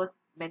multi-purpose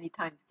many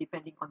times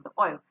depending on the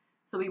oil.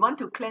 So we want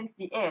to cleanse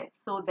the air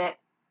so that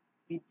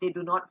they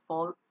do not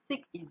fall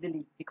sick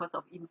easily because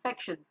of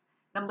infections.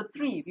 Number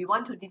three, we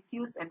want to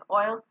diffuse an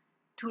oil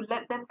to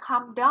let them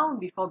calm down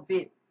before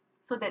bed,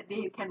 so that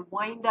they can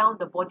wind down,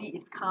 the body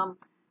is calm,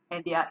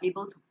 and they are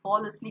able to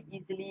fall asleep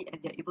easily,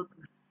 and they're able to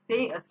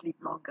stay asleep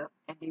longer,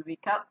 and they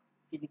wake up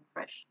feeling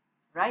fresh,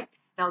 right?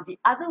 Now, the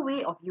other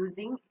way of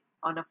using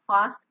on a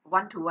fast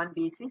one-to-one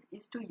basis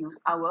is to use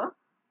our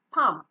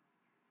palm.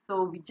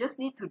 So we just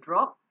need to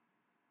drop,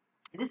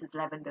 this is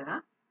lavender,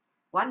 huh?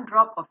 1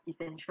 drop of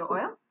essential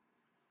oil,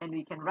 and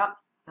we can rub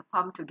the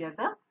palm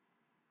together.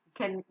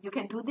 You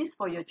can do this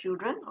for your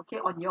children, okay,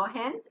 on your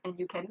hands, and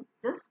you can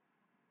just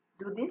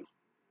do this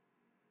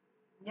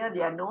near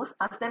their nose.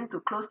 Ask them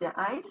to close their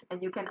eyes,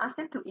 and you can ask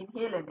them to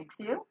inhale and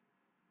exhale.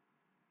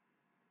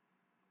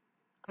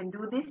 You can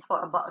do this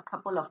for about a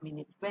couple of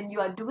minutes. When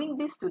you are doing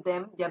this to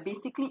them, they are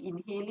basically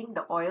inhaling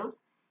the oils.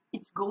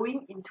 It's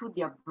going into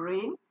their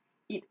brain.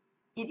 It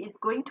is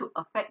going to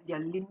affect their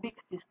limbic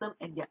system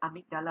and their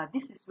amygdala.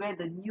 This is where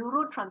the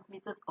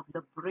neurotransmitters of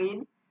the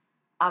brain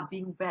are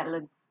being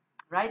balanced,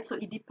 right? So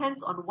it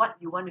depends on what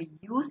you want to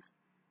use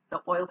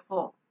the oil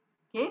for,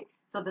 okay?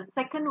 So the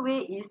second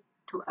way is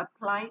to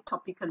apply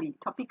topically.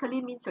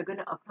 Topically means you're going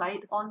to apply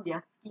it on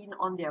their skin,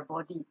 on their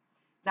body.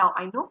 Now,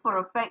 I know for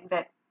a fact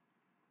that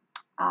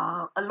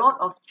a lot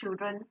of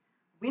children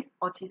with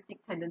autistic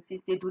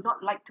tendencies, they do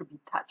not like to be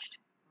touched,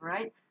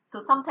 right? So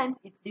sometimes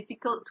it's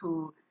difficult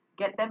to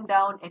get them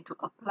down and to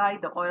apply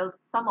the oils.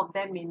 Some of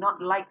them may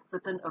not like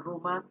certain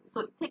aromas,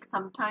 so it takes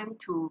some time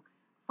to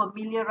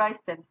familiarize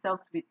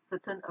themselves with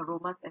certain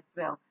aromas as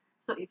well.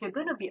 So if you're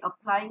going to be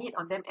applying it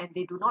on them and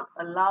they do not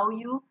allow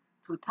you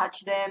to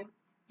touch them,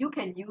 you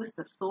can use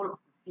the sole of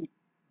the feet.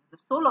 The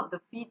sole of the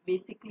feet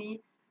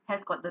basically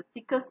has got the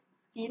thickest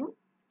skin,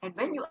 and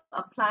when you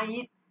apply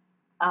it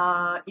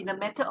in a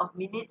matter of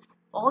minutes,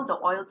 all the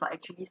oils are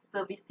actually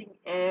servicing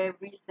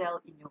every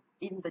cell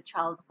in the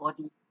child's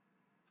body.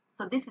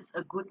 So this is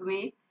a good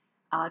way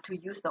to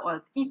use the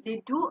oils. If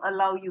they do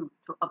allow you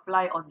to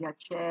apply on their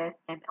chest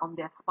and on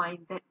their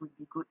spine, that would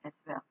be good as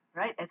well,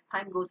 right? As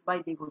time goes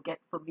by, they will get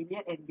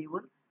familiar and they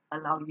will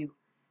allow you.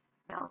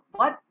 Now,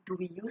 what do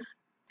we use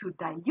to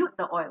dilute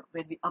the oil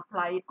when we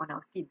apply it on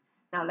our skin?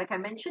 Now, like I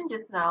mentioned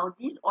just now,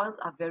 these oils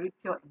are very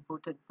pure and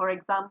potent. For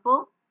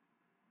example,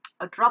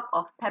 a drop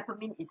of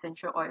peppermint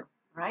essential oil,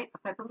 right? A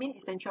peppermint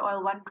essential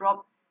oil, one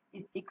drop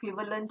is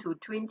equivalent to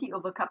 20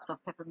 over cups of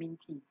peppermint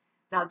tea.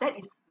 Now, that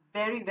is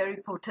very, very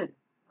potent.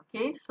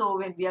 Okay, so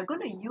when we are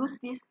going to use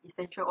these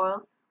essential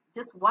oils,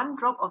 just one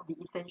drop of the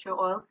essential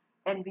oil,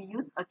 and we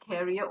use a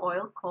carrier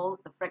oil called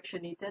the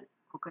fractionated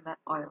coconut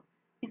oil.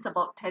 It's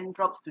about 10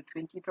 drops to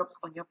 20 drops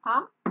on your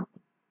palm.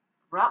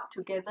 Rub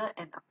together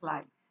and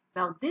apply.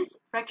 Now, this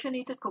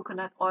fractionated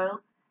coconut oil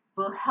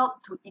will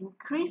help to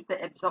increase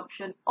the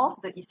absorption of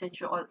the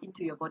essential oil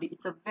into your body.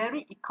 It's a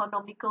very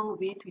economical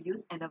way to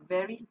use and a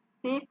very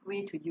safe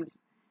way to use,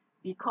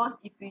 because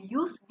if you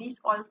use these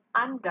oils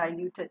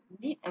undiluted,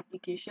 neat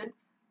application,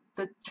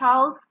 the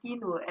child's skin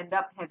will end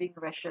up having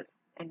rashes,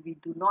 and we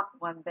do not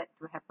want that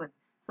to happen.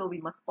 So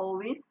we must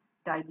always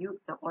dilute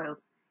the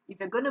oils. If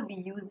you're going to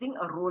be using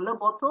a roller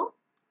bottle,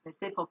 let's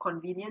say for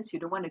convenience, you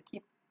don't want to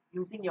keep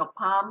using your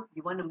palm,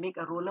 you want to make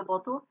a roller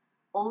bottle,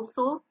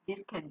 also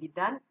this can be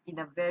done in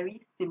a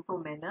very simple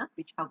manner,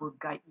 which I will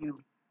guide you,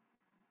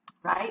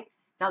 right?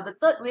 Now, the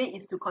third way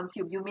is to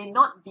consume. You may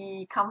not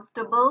be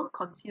comfortable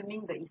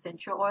consuming the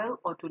essential oil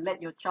or to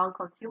let your child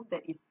consume.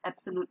 That is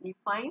absolutely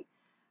fine.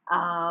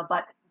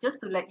 But just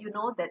to let you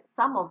know that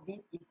some of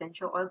these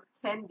essential oils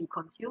can be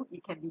consumed.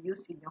 It can be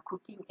used in your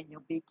cooking and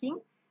your baking,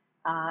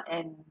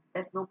 and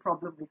there's no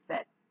problem with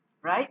that,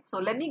 right? So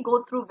let me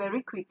go through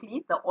very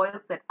quickly the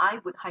oils that I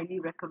would highly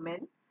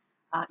recommend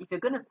if you're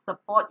going to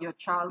support your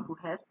child who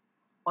has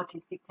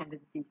autistic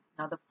tendencies.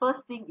 Now, the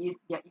first thing is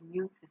their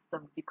immune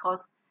system.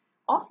 Because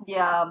of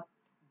their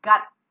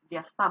gut,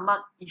 their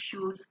stomach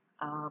issues,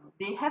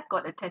 they have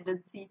got a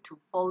tendency to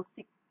fall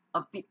sick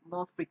a bit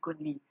more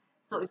frequently.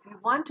 So if you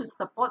want to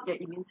support their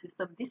immune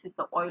system, this is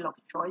the oil of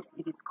choice.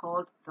 It is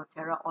called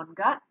doTERRA On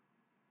Guard.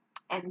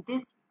 And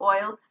this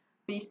oil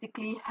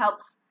basically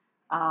helps,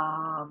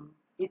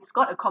 it's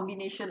got a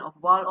combination of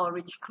wild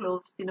orange,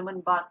 cloves, cinnamon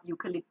bark,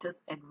 eucalyptus,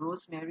 and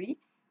rosemary.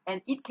 And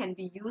it can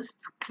be used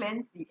to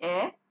cleanse the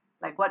air,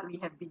 like what we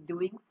have been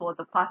doing for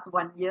the past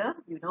 1 year,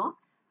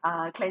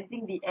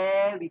 cleansing the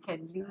air. We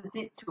can use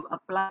it to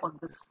apply on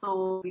the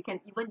stove. We can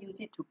even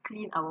use it to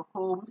clean our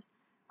homes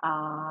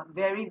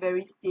very,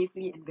 very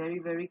safely and very,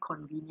 very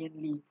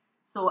conveniently.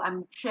 So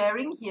I'm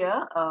sharing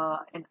here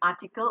an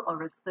article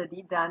or a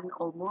study done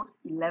almost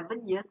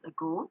 11 years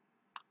ago.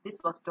 This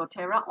was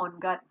doTERRA On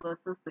Guard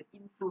versus the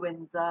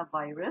influenza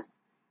virus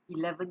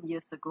 11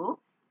 years ago.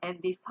 And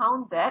they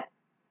found that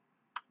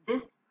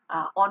this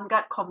On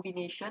Guard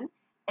combination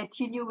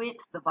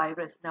attenuates the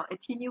virus. Now,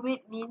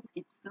 attenuate means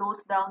it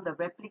slows down the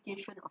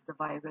replication of the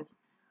virus.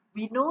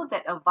 We know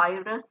that a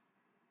virus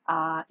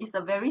is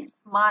a very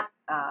smart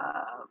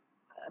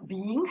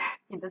being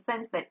in the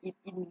sense that it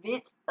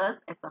invades us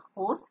as a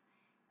host,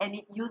 and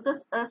it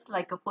uses us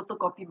like a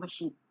photocopy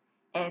machine,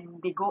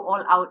 and they go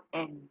all out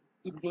and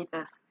invade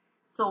us.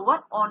 So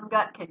what On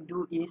Guard can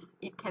do is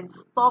it can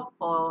stop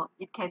or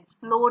it can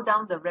slow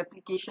down the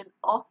replication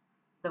of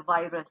the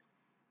virus,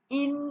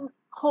 in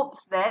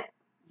hopes that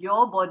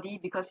your body,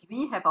 because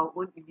we have our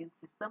own immune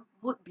system,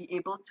 would be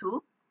able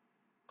to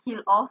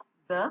kill off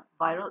the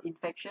viral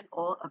infection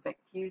or a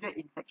bacterial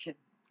infection.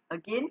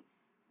 Again,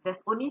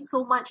 there's only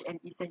so much an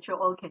essential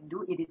oil can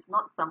do. It is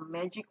not some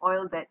magic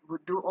oil that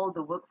would do all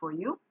the work for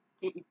you.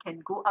 Okay, it can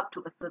go up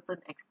to a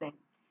certain extent.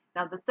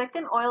 Now, the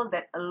second oil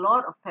that a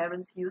lot of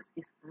parents use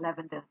is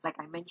lavender, like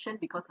I mentioned,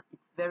 because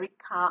it's very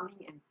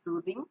calming and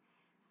soothing.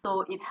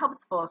 So it helps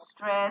for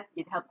stress,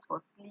 it helps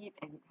for sleep,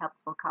 and it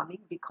helps for calming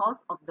because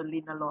of the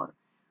linalool.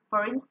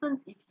 For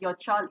instance, if your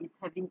child is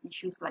having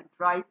issues like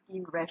dry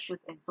skin, rashes,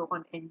 and so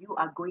on, and you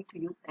are going to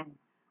use an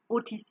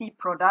OTC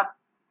product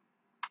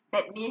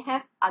that may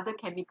have other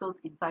chemicals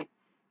inside,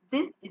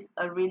 this is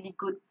a really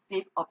good,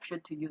 safe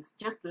option to use.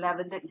 Just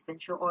lavender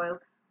essential oil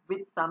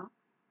with some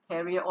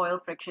carrier oil,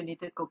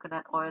 fractionated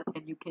coconut oil,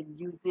 and you can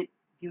use it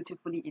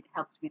beautifully. It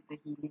helps with the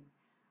healing.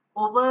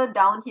 Over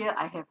down here,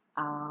 I have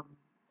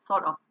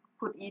sort of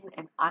put in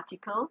an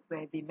article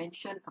where they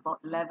mention about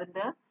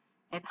lavender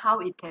and how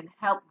it can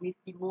help with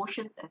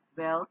emotions as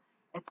well,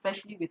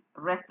 especially with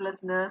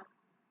restlessness.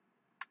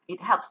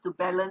 It helps to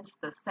balance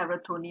the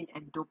serotonin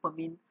and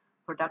dopamine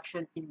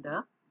production in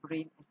the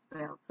brain as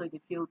well. So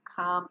they feel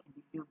calm and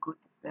they feel good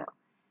as well.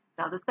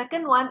 Now the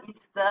second one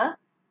is the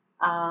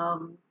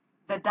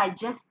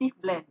digestive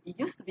blend. It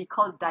used to be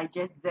called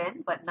Digest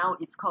Zen, but now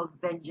it's called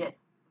Zengest.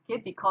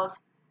 Okay,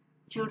 because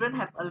children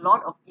have a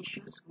lot of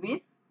issues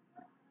with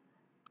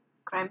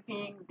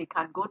cramping, they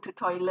can't go to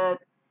toilet,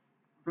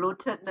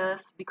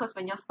 bloatedness, because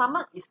when your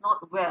stomach is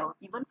not well,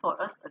 even for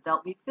us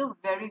adults, we feel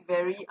very,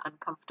 very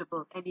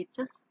uncomfortable, and it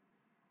just,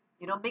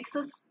 makes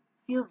us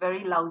feel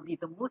very lousy.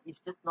 The mood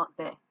is just not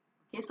there.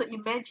 Okay, so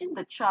imagine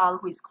the child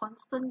who is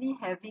constantly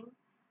having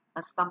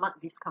a stomach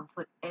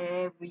discomfort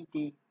every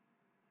day.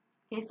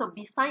 Okay, so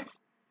besides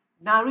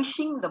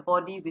nourishing the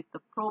body with the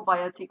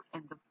probiotics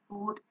and the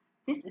food,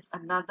 this is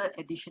another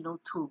additional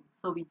tool.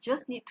 So we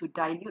just need to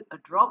dilute a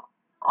drop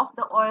of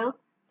the oil,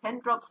 10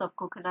 drops of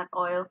coconut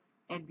oil,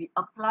 and we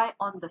apply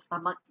on the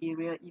stomach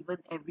area even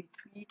every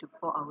 3 to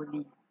 4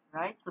 hourly,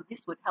 right? So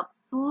this would help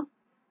soothe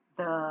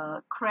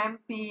the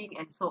cramping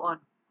and so on.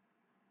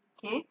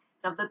 Okay,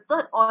 now the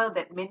third oil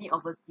that many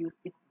of us use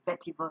is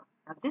vetiver.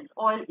 Now this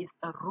oil is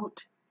a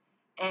root,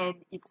 and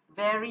it's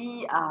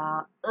very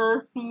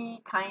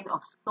earthy kind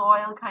of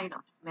soil kind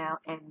of smell,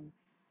 and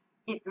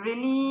it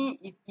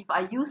really, if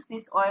I use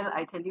this oil,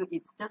 I tell you,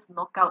 it's just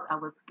knock out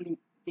our sleep,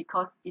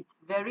 because it's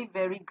very,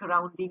 very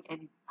grounding,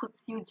 and it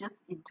puts you just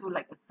into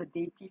like a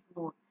sedative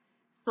mode.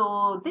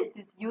 So this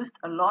is used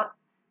a lot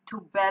to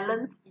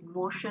balance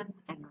emotions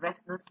and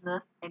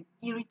restlessness and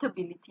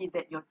irritability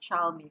that your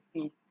child may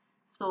face.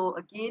 So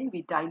again,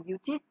 we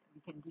dilute it,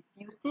 we can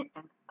diffuse it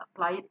and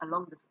apply it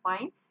along the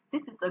spine.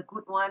 This is a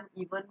good one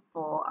even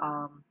for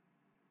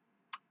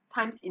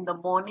times in the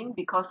morning,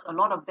 because a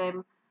lot of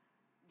them,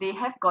 they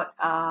have got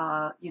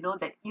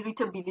that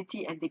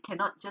irritability and they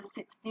cannot just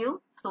sit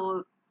still.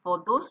 So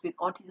for those with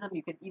autism,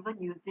 you can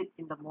even use it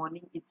in the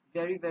morning. It's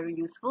very, very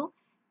useful,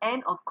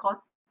 and of course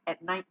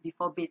at night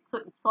before bed. So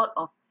it sort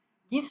of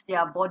gives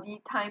their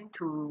body time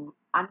to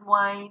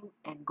unwind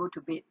and go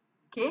to bed.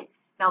 Okay,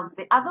 now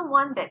the other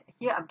one that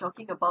here I'm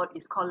talking about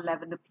is called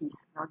lavender peace.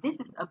 Now this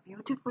is a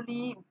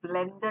beautifully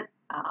blended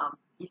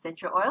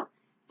essential oil.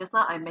 Just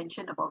now I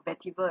mentioned about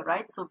vetiver,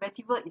 right? So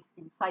vetiver is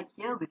inside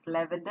here with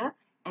lavender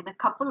and a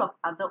couple of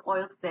other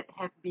oils that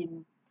have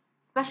been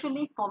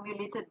specially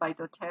formulated by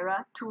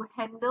doTERRA to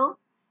handle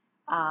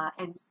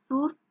and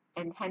soothe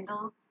and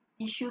handle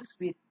issues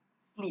with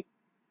sleep.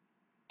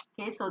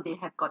 Okay, so they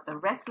have got the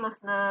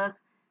restlessness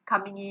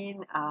coming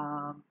in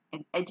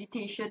and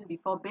agitation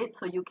before bed.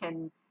 So you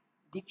can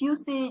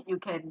diffuse it, you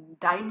can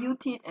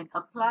dilute it and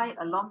apply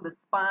along the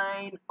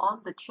spine,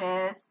 on the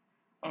chest.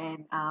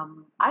 And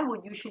I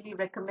would usually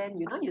recommend,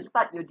 you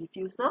start your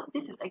diffuser.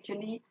 This is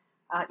actually,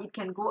 it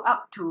can go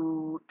up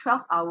to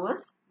 12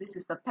 hours. This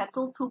is the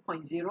Petal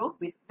 2.0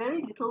 with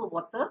very little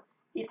water.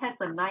 It has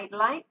a night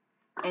light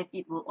and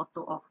it will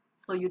auto off.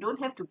 So you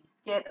don't have to be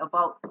scared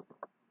about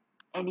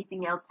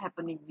anything else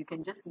happening. You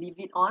can just leave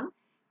it on.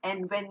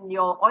 And when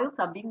your oils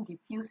are being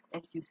diffused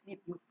as you sleep,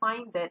 you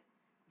find that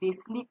they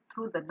sleep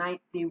through the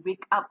night. They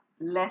wake up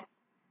less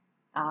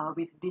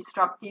with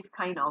disruptive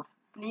kind of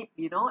sleep,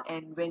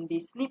 and when they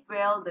sleep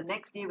well, the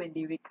next day when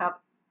they wake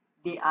up,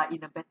 they are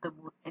in a better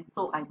mood, and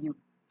so are you,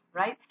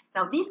 right?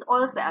 Now, these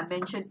oils that I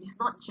mentioned is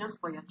not just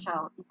for your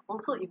child. It's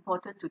also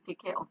important to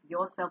take care of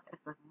yourself as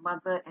the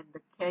mother and the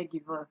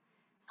caregiver.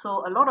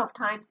 So a lot of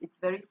times it's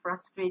very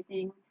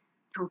frustrating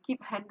to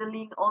keep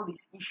handling all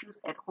these issues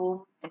at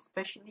home,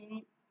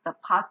 especially the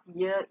past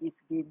year.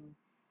 It's been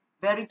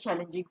very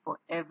challenging for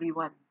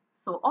everyone.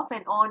 So off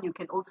and on, you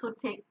can also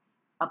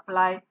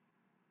apply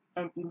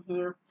and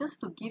inhale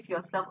just to give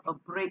yourself a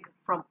break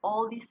from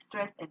all this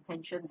stress and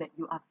tension that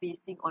you are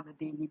facing on a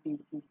daily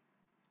basis.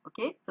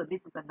 Okay, so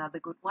this is another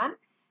good one.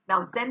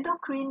 Now,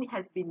 Zendocrine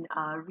has been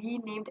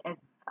renamed as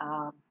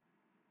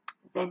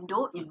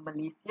Zendo in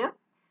Malaysia.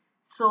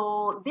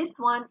 So this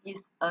one is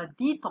a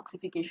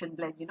detoxification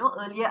blend.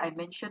 Earlier I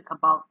mentioned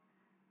about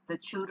the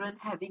children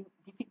having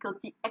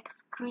difficulty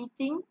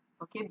excreting,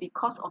 okay,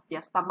 because of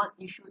their stomach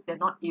issues. They're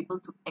not able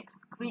to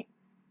excrete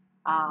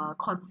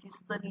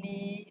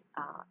consistently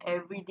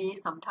every day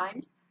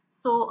sometimes.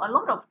 So a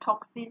lot of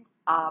toxins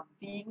are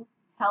being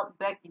held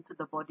back into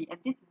the body, and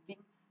this is being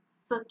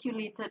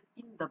circulated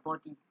in the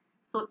body.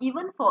 So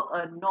even for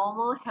a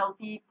normal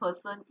healthy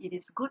person, it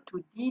is good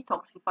to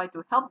detoxify,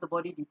 to help the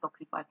body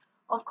detoxify.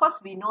 Of course,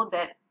 we know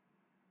that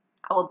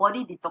our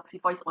body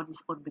detoxifies on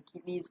its own. The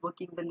kidney is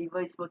working, the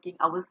liver is working,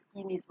 our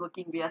skin is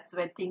working, we are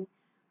sweating.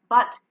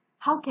 But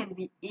how can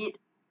we aid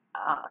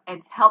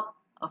and help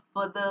a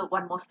further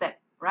one more step,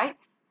 right?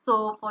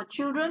 So for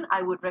children,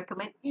 I would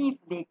recommend, if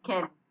they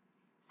can,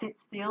 sit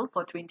still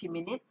for 20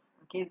 minutes.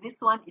 Okay, this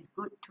one is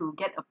good to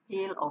get a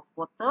pail of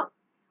water.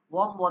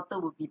 Warm water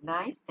would be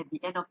nice at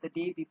the end of the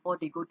day before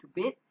they go to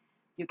bed.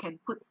 You can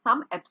put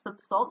some Epsom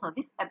salts. Now,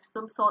 these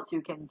Epsom salts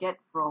you can get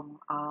from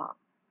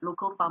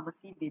local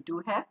pharmacy. They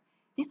do have.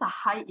 These are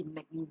high in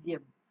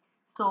magnesium.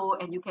 So,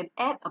 and you can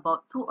add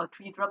about 2 or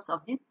 3 drops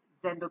of this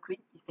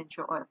Zendocrine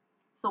essential oil.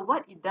 So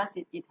what it does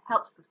is it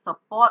helps to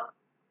support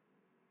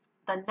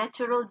the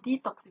natural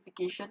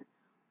detoxification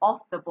of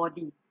the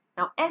body.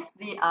 Now, as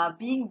they are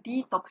being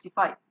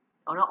detoxified,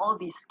 all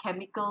these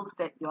chemicals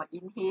that you're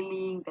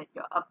inhaling, that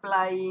you're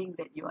applying,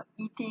 that you are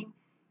eating,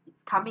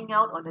 it's coming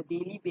out on a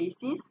daily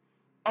basis.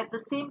 At the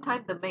same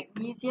time, the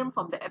magnesium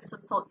from the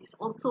Epsom salt is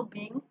also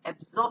being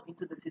absorbed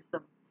into the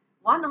system.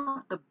 One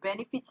of the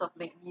benefits of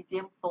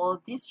magnesium for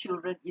these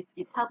children is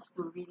it helps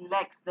to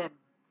relax them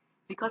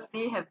because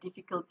they have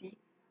difficulty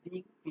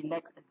being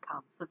relaxed and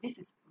calm. So this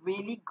is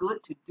really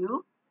good to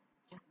do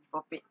just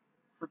before bed.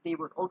 So they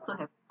would also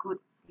have good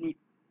sleep.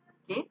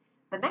 Okay.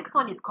 The next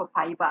one is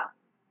copaiba.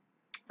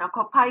 Now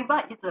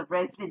copaiba is a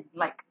resin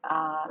like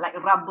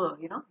rubber,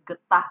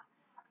 getah.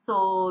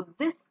 So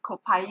this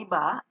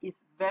copaiba is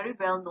very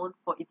well known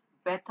for its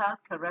beta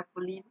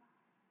carotene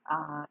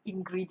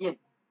ingredient.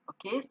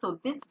 Okay, so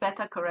this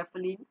beta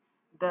carotene,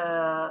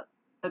 the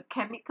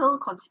chemical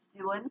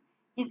constituent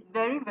is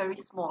very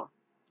small.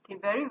 Okay,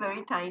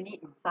 very tiny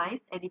in size,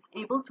 and it's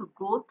able to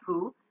go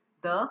through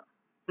the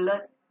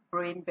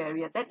blood-brain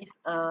barrier. That is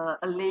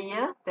a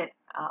layer that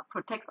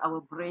protects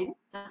our brain,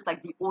 just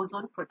like the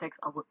ozone protects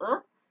our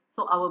earth.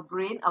 So our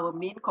brain, our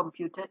main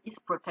computer, is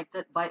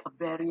protected by a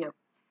barrier.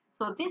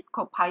 So this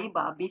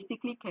copaiba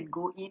basically can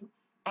go in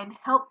and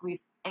help with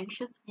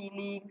anxious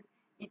feelings.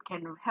 It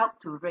can help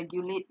to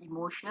regulate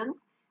emotions,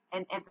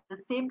 and at the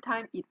same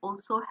time, it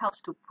also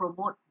helps to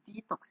promote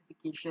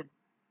detoxification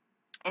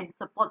and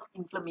supports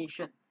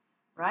inflammation,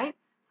 right?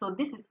 So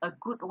this is a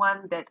good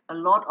one that a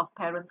lot of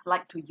parents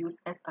like to use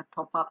as a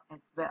top-up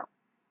as well.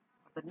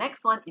 The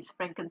next one is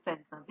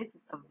frankincense. Now, this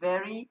is a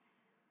very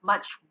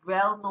much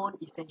well-known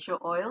essential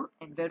oil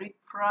and very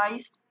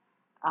prized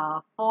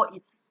for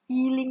its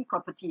healing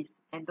properties.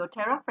 And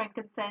doTERRA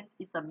frankincense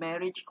is a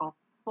marriage of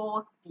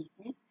 4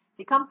 species.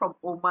 They come from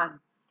Oman,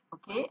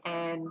 okay?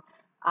 And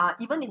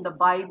even in the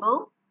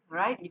Bible,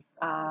 right?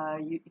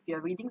 If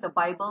you're reading the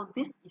Bible,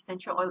 this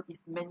essential oil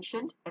is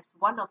mentioned as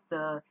one of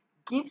the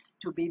gifts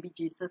to baby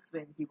Jesus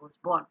when he was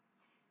born.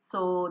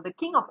 So the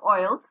king of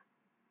oils,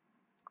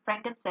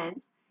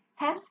 frankincense,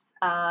 has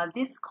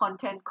this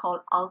content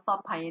called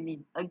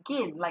alpha-pinene.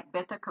 Again, like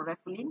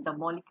beta-carotene, the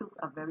molecules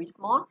are very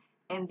small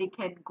and they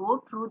can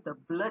go through the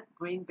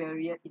blood-brain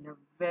barrier in a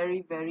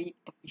very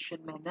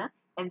efficient manner.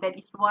 And that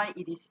is why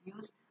it is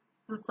used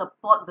to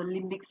support the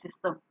limbic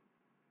system,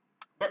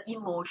 the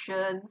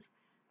emotions,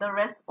 the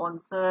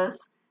responses,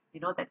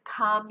 that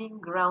calming,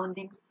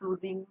 grounding,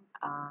 soothing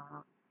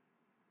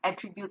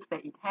attributes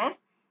that it has.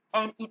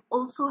 And it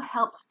also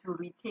helps to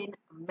retain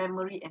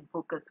memory and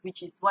focus,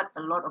 which is what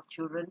a lot of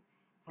children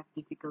have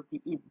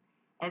difficulty in.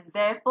 And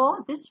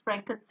therefore, this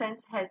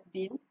frankincense has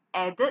been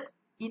added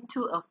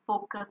into a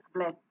focus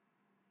blend.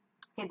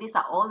 Okay, these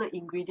are all the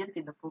ingredients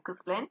in the focus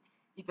blend.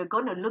 If you're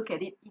going to look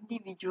at it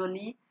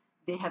individually,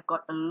 they have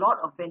got a lot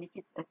of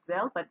benefits as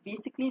well. But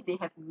basically, they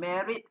have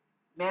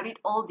married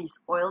all these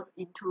oils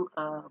into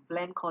a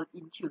blend called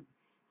Intune.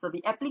 So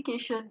the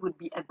application would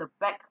be at the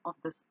back of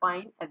the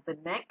spine, at the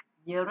neck,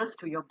 nearest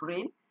to your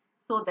brain,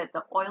 so that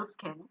the oils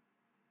can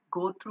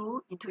go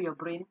through into your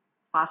brain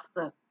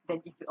faster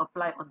than if you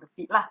apply on the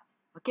feet lah.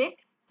 Okay,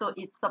 so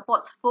it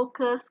supports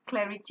focus,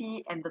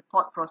 clarity, and the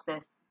thought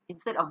process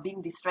instead of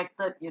being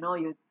distracted. You know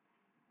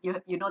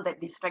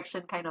that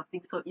distraction kind of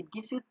thing. So it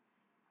gives you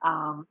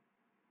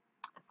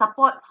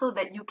support so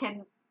that you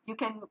can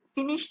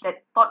finish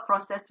that thought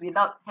process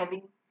without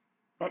having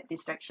that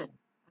distraction.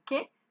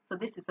 Okay, so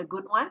this is a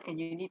good one, and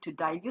you need to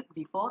dilute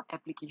before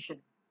application.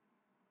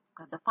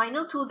 The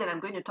final tool that I'm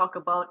going to talk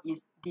about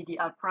is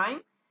DDR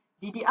Prime.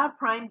 DDR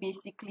Prime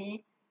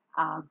basically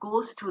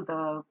goes to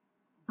the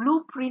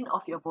blueprint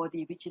of your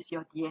body, which is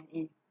your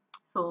DNA.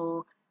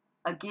 So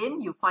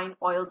again, you find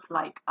oils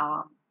like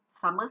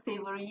summer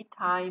savory,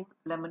 thyme,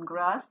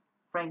 lemongrass,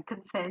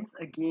 frankincense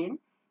again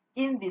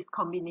in this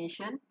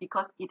combination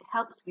because it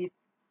helps with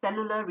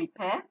cellular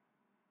repair.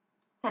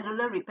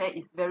 Cellular repair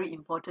is very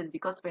important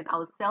because when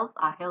our cells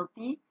are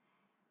healthy,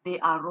 they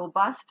are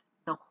robust,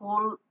 the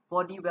whole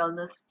body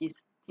wellness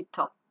is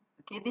tip-top.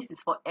 Okay, this is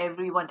for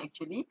everyone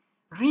actually.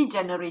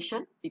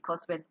 Regeneration,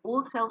 because when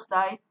old cells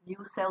die, new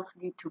cells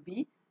need to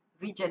be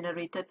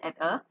regenerated at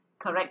a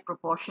correct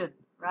proportion,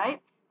 right?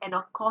 And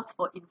of course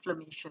for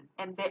inflammation.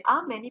 And there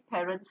are many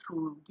parents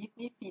who give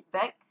me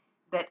feedback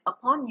that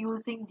upon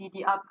using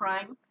DDR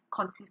Prime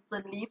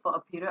consistently for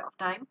a period of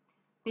time,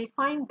 they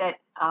find that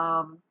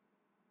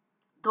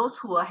those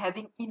who are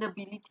having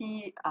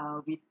inability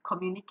with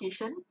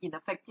communication,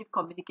 ineffective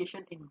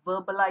communication in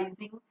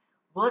verbalizing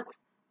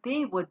words,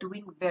 they were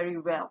doing very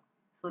well.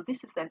 So this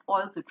is an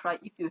oil to try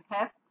if you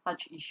have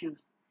such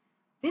issues.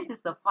 This is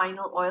the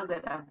final oil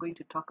that I'm going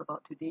to talk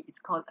about today. It's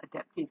called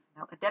Adaptive.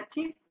 Now,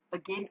 Adaptive,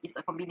 again, is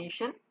a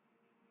combination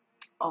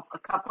of a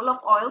couple of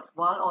oils,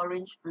 wild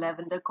orange,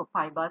 lavender,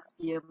 copaiba,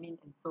 spearmint,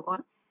 and so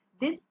on.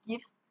 This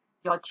gives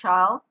your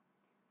child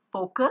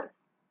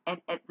focus,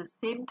 and at the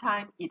same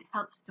time it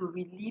helps to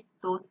relieve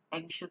those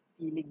anxious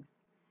feelings.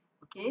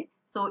 Okay,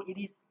 so it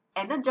is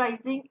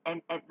energizing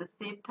and at the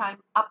same time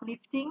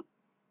uplifting,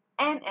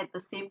 and at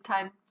the same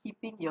time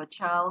keeping your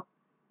child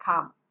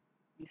calm.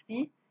 You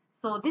see,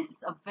 so this is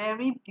a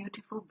very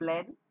beautiful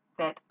blend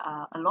that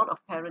a lot of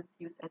parents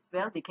use as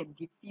well. They can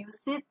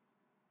diffuse it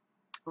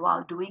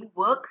while doing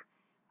work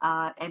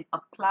and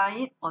apply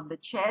it on the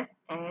chest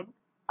and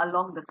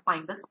along the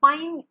spine. The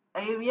spine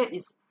area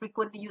is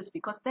frequently used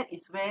because that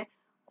is where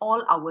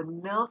all our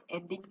nerve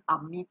endings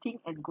are meeting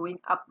and going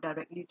up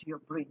directly to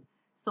your brain.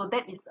 So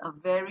that is a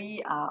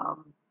very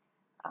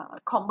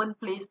common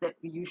place that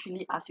we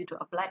usually ask you to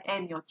apply,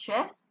 and your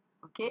chest,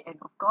 okay, and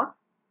of course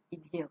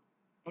inhale,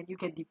 and you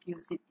can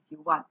diffuse it if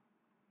you want.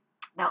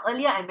 Now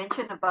earlier I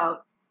mentioned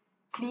about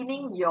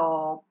cleaning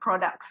your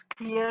products,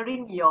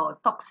 clearing your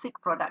toxic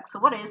products. So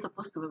what are you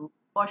supposed to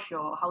wash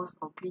your house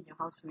or clean your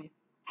house with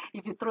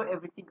if you throw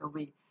everything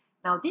away?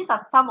 Now these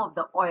are some of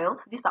the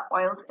oils. These are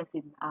oils as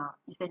in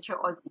essential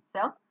oils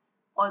itself.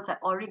 Oils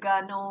like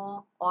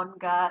oregano, on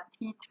guard,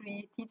 tea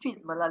tree. Tea tree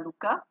is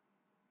Melaleuca.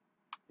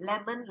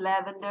 Lemon,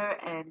 lavender,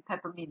 and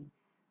peppermint.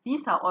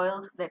 These are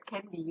oils that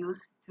can be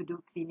used to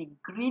do cleaning.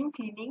 Green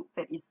cleaning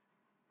that is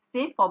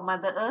safe for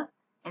Mother Earth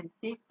and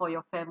safe for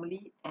your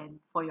family and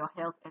for your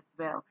health as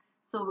well.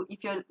 So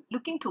if you're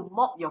looking to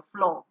mop your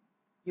floor,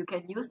 you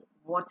can use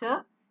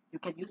water, you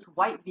can use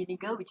white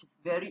vinegar, which is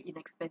very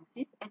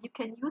inexpensive, and you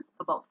can use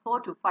about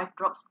 4 to 5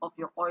 drops of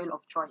your oil of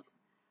choice,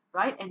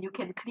 right? And you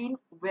can clean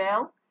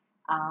well,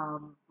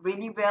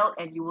 really well,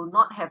 and you will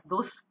not have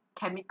those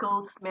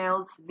chemical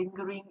smells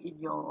lingering in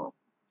your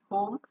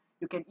home.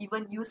 You can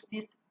even use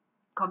this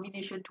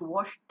combination to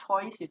wash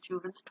toys, your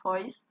children's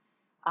toys,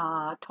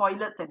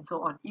 toilets, and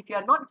so on. If you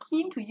are not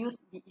keen to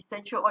use the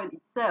essential oil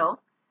itself,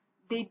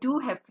 they do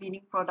have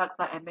cleaning products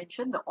like I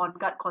mentioned, the On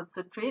Guard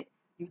concentrate.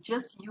 You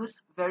just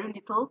use very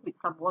little with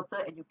some water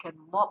and you can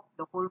mop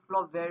the whole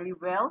floor very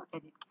well,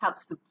 and it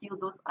helps to kill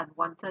those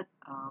unwanted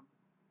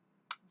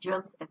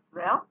germs as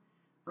well,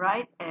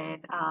 right?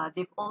 And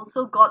they've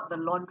also got the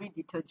laundry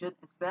detergent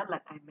as well,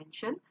 like I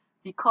mentioned,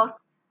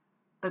 because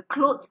the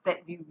clothes that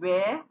we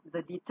wear,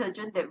 the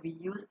detergent that we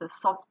use, the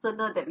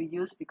softener that we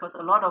use, because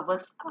a lot of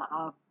us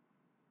are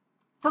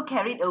so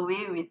carried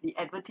away with the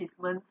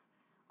advertisements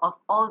of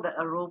all the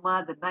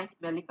aroma, the nice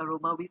smelling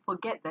aroma, we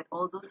forget that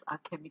all those are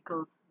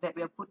chemicals that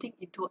we are putting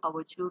into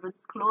our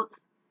children's clothes,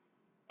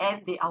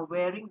 and they are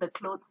wearing the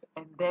clothes,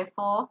 and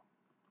therefore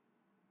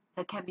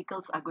the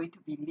chemicals are going to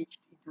be leached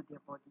into their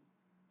body.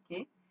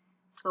 Okay,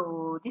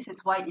 so this is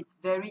why it's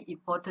very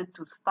important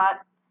to start,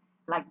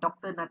 like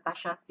Dr.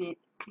 Natasha said,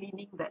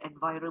 cleaning the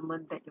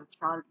environment that your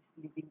child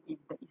is living in.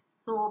 There is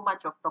so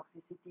much of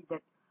toxicity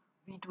that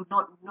we do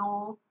not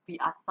know we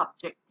are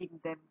subjecting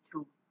them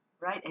to,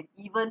 right? And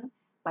even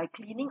by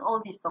cleaning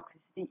all this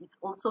toxicity, it's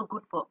also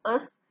good for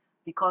us,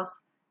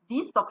 because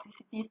these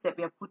toxicities that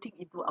we are putting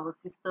into our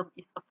system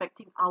is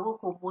affecting our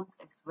hormones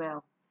as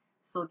well.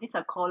 So these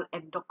are called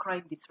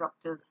endocrine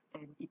disruptors,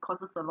 and it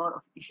causes a lot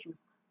of issues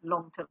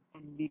long term,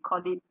 and we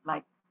call it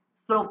like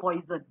slow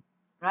poison,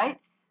 right?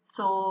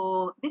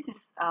 So this is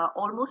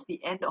almost the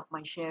end of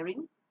my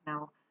sharing.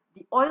 Now,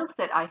 the oils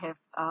that I have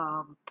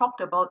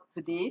talked about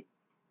today,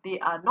 they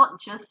are not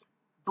just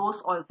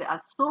those oils. There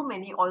are so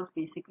many oils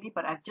basically,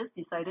 but I've just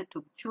decided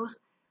to choose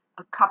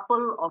a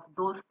couple of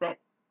those that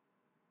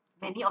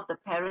many of the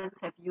parents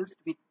have used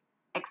with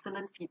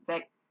excellent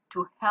feedback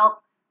to help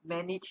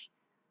manage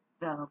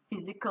the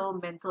physical,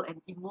 mental, and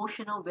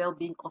emotional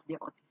well-being of their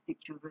autistic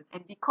children.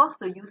 And because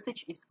the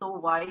usage is so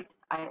wide,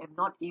 I am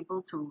not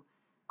able to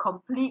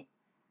complete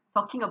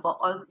talking about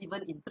oils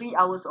even in 3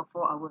 hours or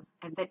 4 hours.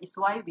 And that is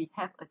why we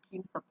have a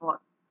team support,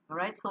 all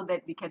right, so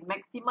that we can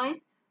maximize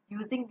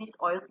using these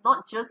oils,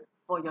 not just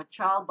for your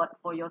child, but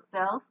for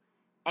yourself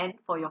and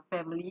for your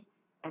family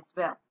as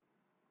well.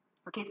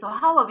 Okay, so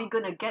how are we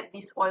going to get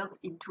these oils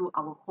into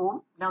our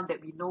home now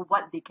that we know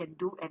what they can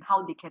do and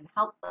how they can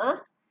help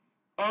us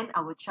and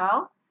our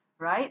child,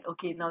 right?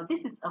 Okay, now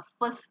this is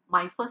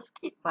my first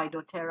kit by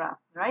doTERRA,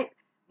 right?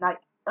 Like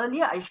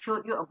earlier I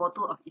showed you a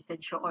bottle of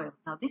essential oil.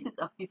 Now this is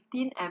a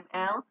 15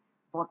 ml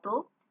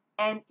bottle,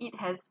 and it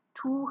has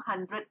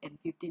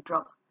 250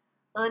 drops.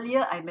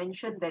 Earlier I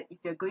mentioned that if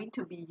you're going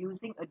to be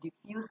using a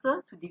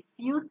diffuser to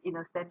diffuse in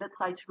a standard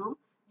size room,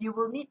 you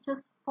will need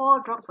just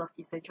 4 drops of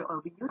essential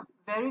oil. We use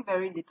very,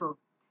 very little.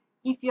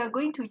 If you are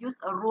going to use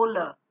a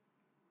roller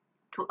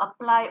to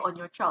apply on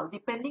your child,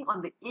 depending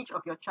on the age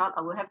of your child,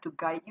 I will have to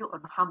guide you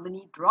on how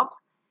many drops.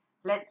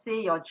 Let's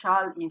say your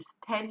child is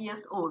 10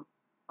 years old,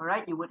 all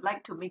right, you would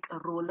like to make a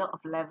roller of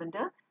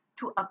lavender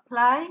to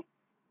apply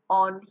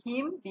on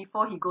him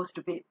before he goes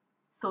to bed.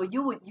 So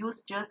you would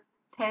use just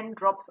 10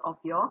 drops of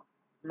your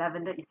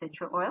lavender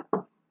essential oil,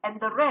 and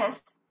the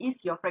rest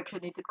is your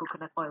fractionated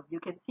coconut oil.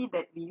 You can see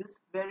that we use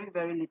very,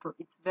 very little.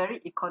 It's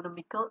very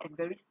economical and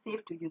very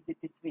safe to use it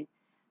this way.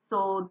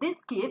 So this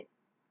kit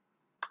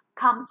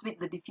comes with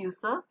the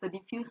diffuser. The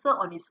diffuser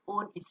on its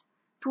own is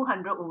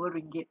 200 over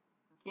ringgit.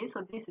 Okay,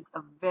 so this is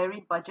a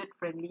very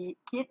budget-friendly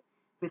kit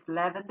with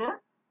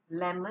lavender,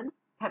 lemon,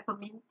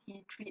 peppermint,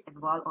 tea tree, and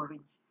wild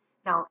orange.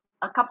 Now,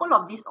 a couple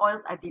of these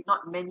oils I did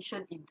not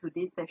mention in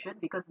today's session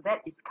because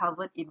that is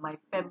covered in my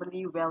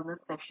family wellness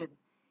session.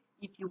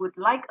 If you would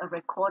like a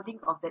recording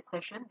of that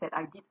session that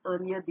I did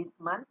earlier this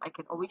month, I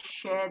can always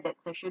share that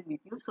session with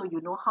you so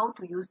you know how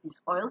to use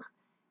these oils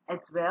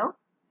as well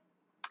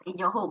in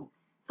your home.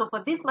 So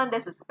for this month,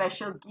 there's a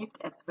special gift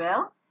as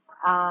well.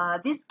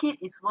 This kit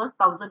is worth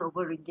 1,000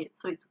 over ringgit.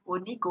 So it's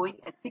only going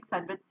at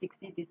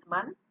 660 this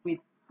month with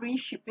free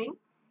shipping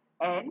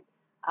and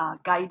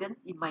guidance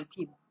in my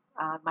team.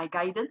 My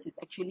guidance is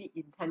actually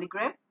in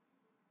Telegram.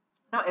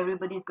 Not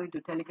everybody is going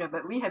to Telegram,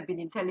 but we have been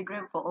in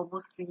Telegram for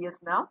almost 3 years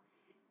now.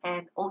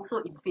 And also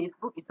in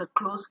Facebook, it's a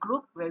closed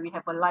group where we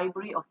have a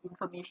library of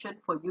information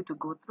for you to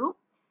go through.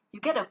 You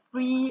get a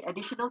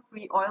additional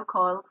free oil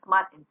called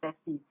Smart and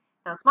Sassy.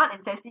 Now, Smart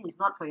and Sassy is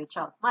not for your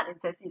child. Smart and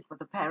Sassy is for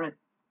the parent.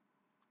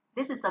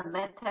 This is a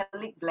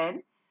metallic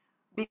blend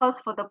because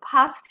for the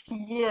past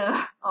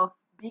year of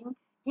being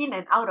in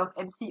and out of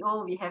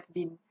MCO, we have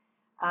been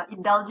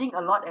indulging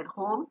a lot at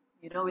home,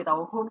 with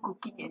our home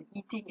cooking and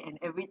eating and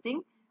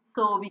everything.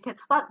 So we can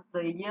start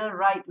the year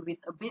right with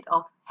a bit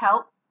of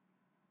help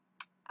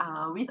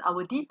with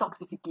our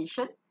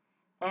detoxification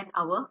and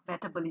our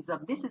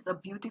metabolism. This is a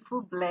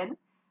beautiful blend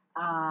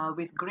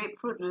with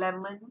grapefruit,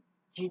 lemon,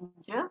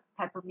 ginger,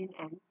 peppermint,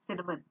 and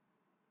cinnamon.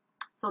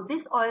 So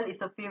this oil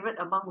is a favorite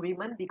among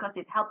women because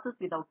it helps us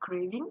with our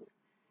cravings.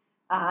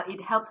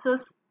 It helps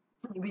us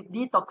with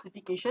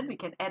detoxification. We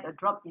can add a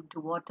drop into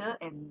water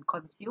and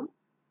consume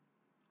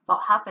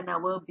about half an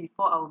hour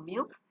before our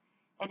meals.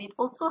 And it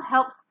also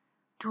helps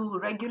to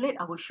regulate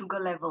our sugar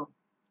level,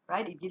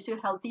 right? It gives you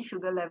healthy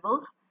sugar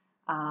levels.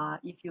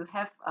 If you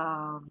have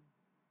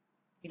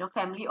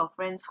family or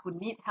friends who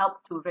need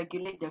help to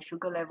regulate their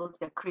sugar levels,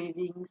 their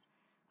cravings,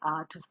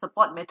 to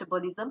support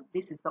metabolism,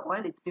 this is the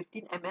oil. It's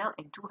 15 ml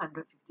and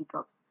 250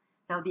 drops.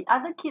 Now, the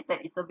other kit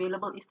that is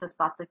available is the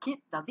starter kit.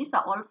 Now, these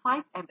are all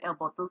 5 ml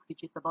bottles,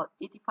 which is about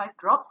 85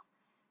 drops.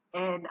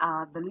 And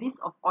the list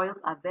of oils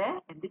are there.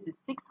 And this is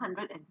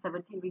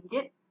 670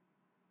 ringgit,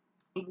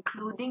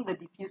 including the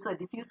diffuser.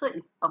 Diffuser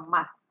is a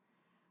must.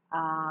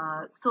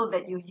 So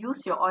that you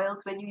use your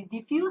oils. When you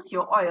diffuse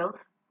your oils,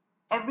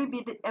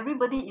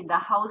 everybody in the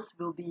house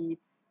will be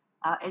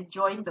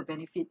enjoying the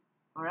benefit,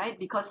 all right?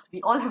 Because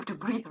we all have to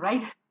breathe,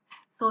 right?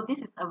 So this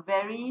is a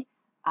very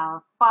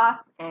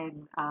fast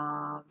and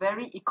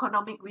very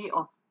economic way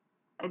of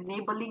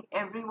enabling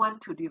everyone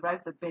to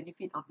derive the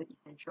benefit of the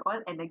essential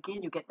oil. And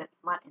again, you get that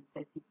Smart and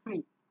Sassy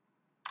free.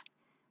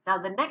 Now,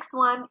 the next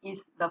one is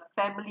the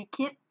family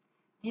kit.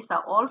 These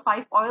are all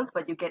 5 oils,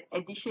 but you get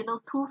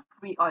additional 2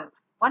 free oils.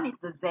 One is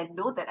the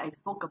Zendo that I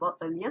spoke about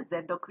earlier,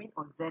 Zendocrine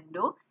or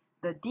Zendo,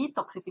 the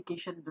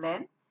detoxification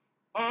blend,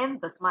 and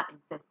the Smart and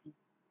Sassy.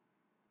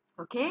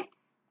 Okay,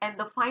 and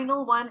the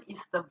final one is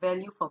the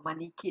value for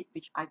money kit,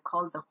 which I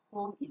call the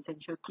home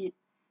essential kit.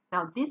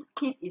 Now, this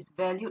kit is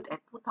valued at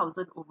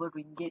 2,000 over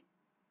ringgit,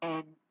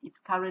 and it's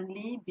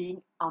currently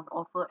being on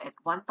offer at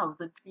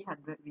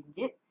 1,300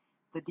 ringgit.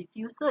 The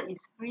diffuser is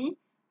free,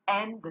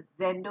 and the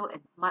Zendo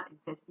and Smart and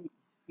Sassy is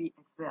free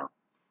as well.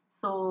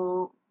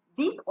 So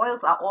these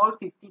oils are all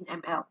 15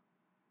 ml.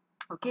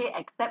 Okay,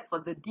 except for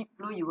the deep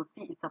blue, you will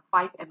see it's a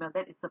 5 ml.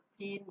 That is a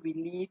pain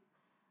relief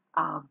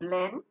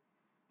blend,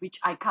 which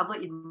I cover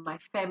in my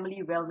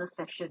family wellness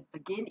session.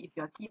 Again, if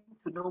you're keen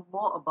to know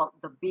more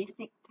about the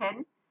basic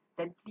 10,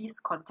 then please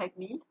contact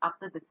me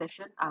after the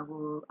session. I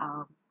will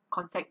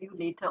contact you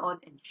later on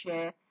and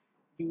share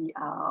the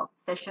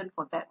session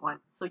for that one,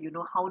 so you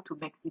know how to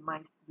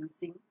maximize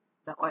using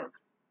the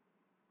oils.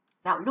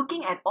 Now,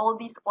 looking at all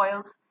these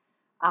oils,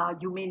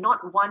 you may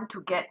not want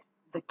to get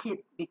the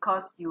kit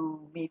because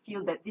you may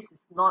feel that this is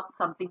not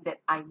something that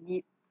I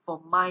need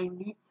for my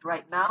needs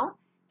right now,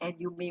 and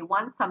you may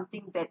want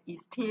something that is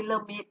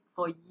tailor-made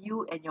for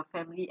you and your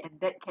family, and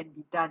that can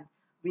be done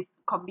with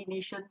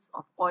combinations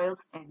of oils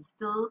and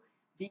still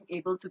being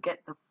able to get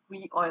the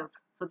free oils.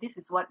 So this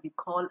is what we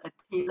call a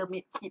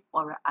tailor-made kit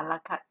or a la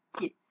carte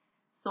kit.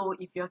 So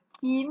if you're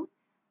keen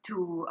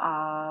to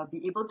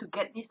be able to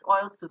get these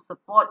oils to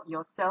support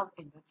yourself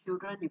and your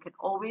children, you can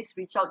always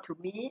reach out to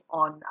me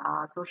on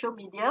social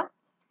media,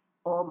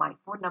 or my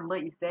phone number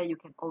is there. You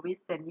can always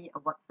send me a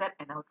WhatsApp,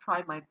 and I'll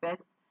try my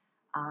best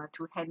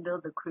to handle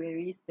the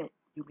queries that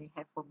you may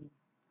have for me,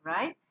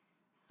 right?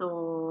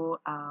 So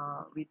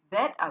with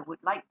that, I would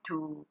like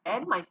to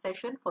end my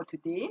session for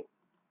today.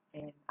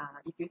 And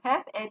if you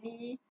have any